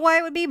don't know why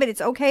it would be, but it's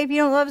okay if you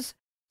don't love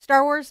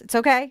Star Wars. It's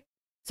okay.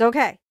 It's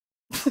okay.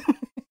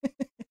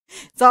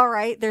 It's all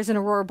right. There's an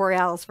Aurora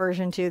Borealis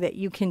version too that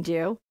you can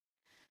do.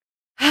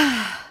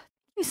 Thank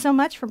you so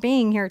much for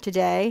being here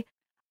today.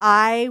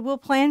 I will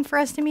plan for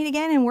us to meet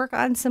again and work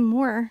on some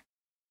more.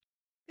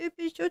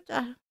 Baby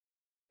Yoda.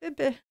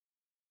 Baby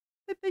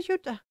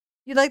Yoda.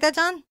 You like that,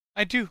 John?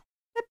 I do.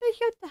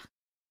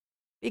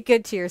 Be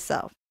good to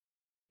yourself.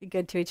 Be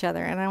good to each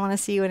other. And I want to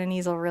see you in an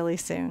easel really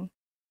soon.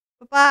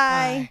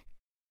 Bye-bye. Bye.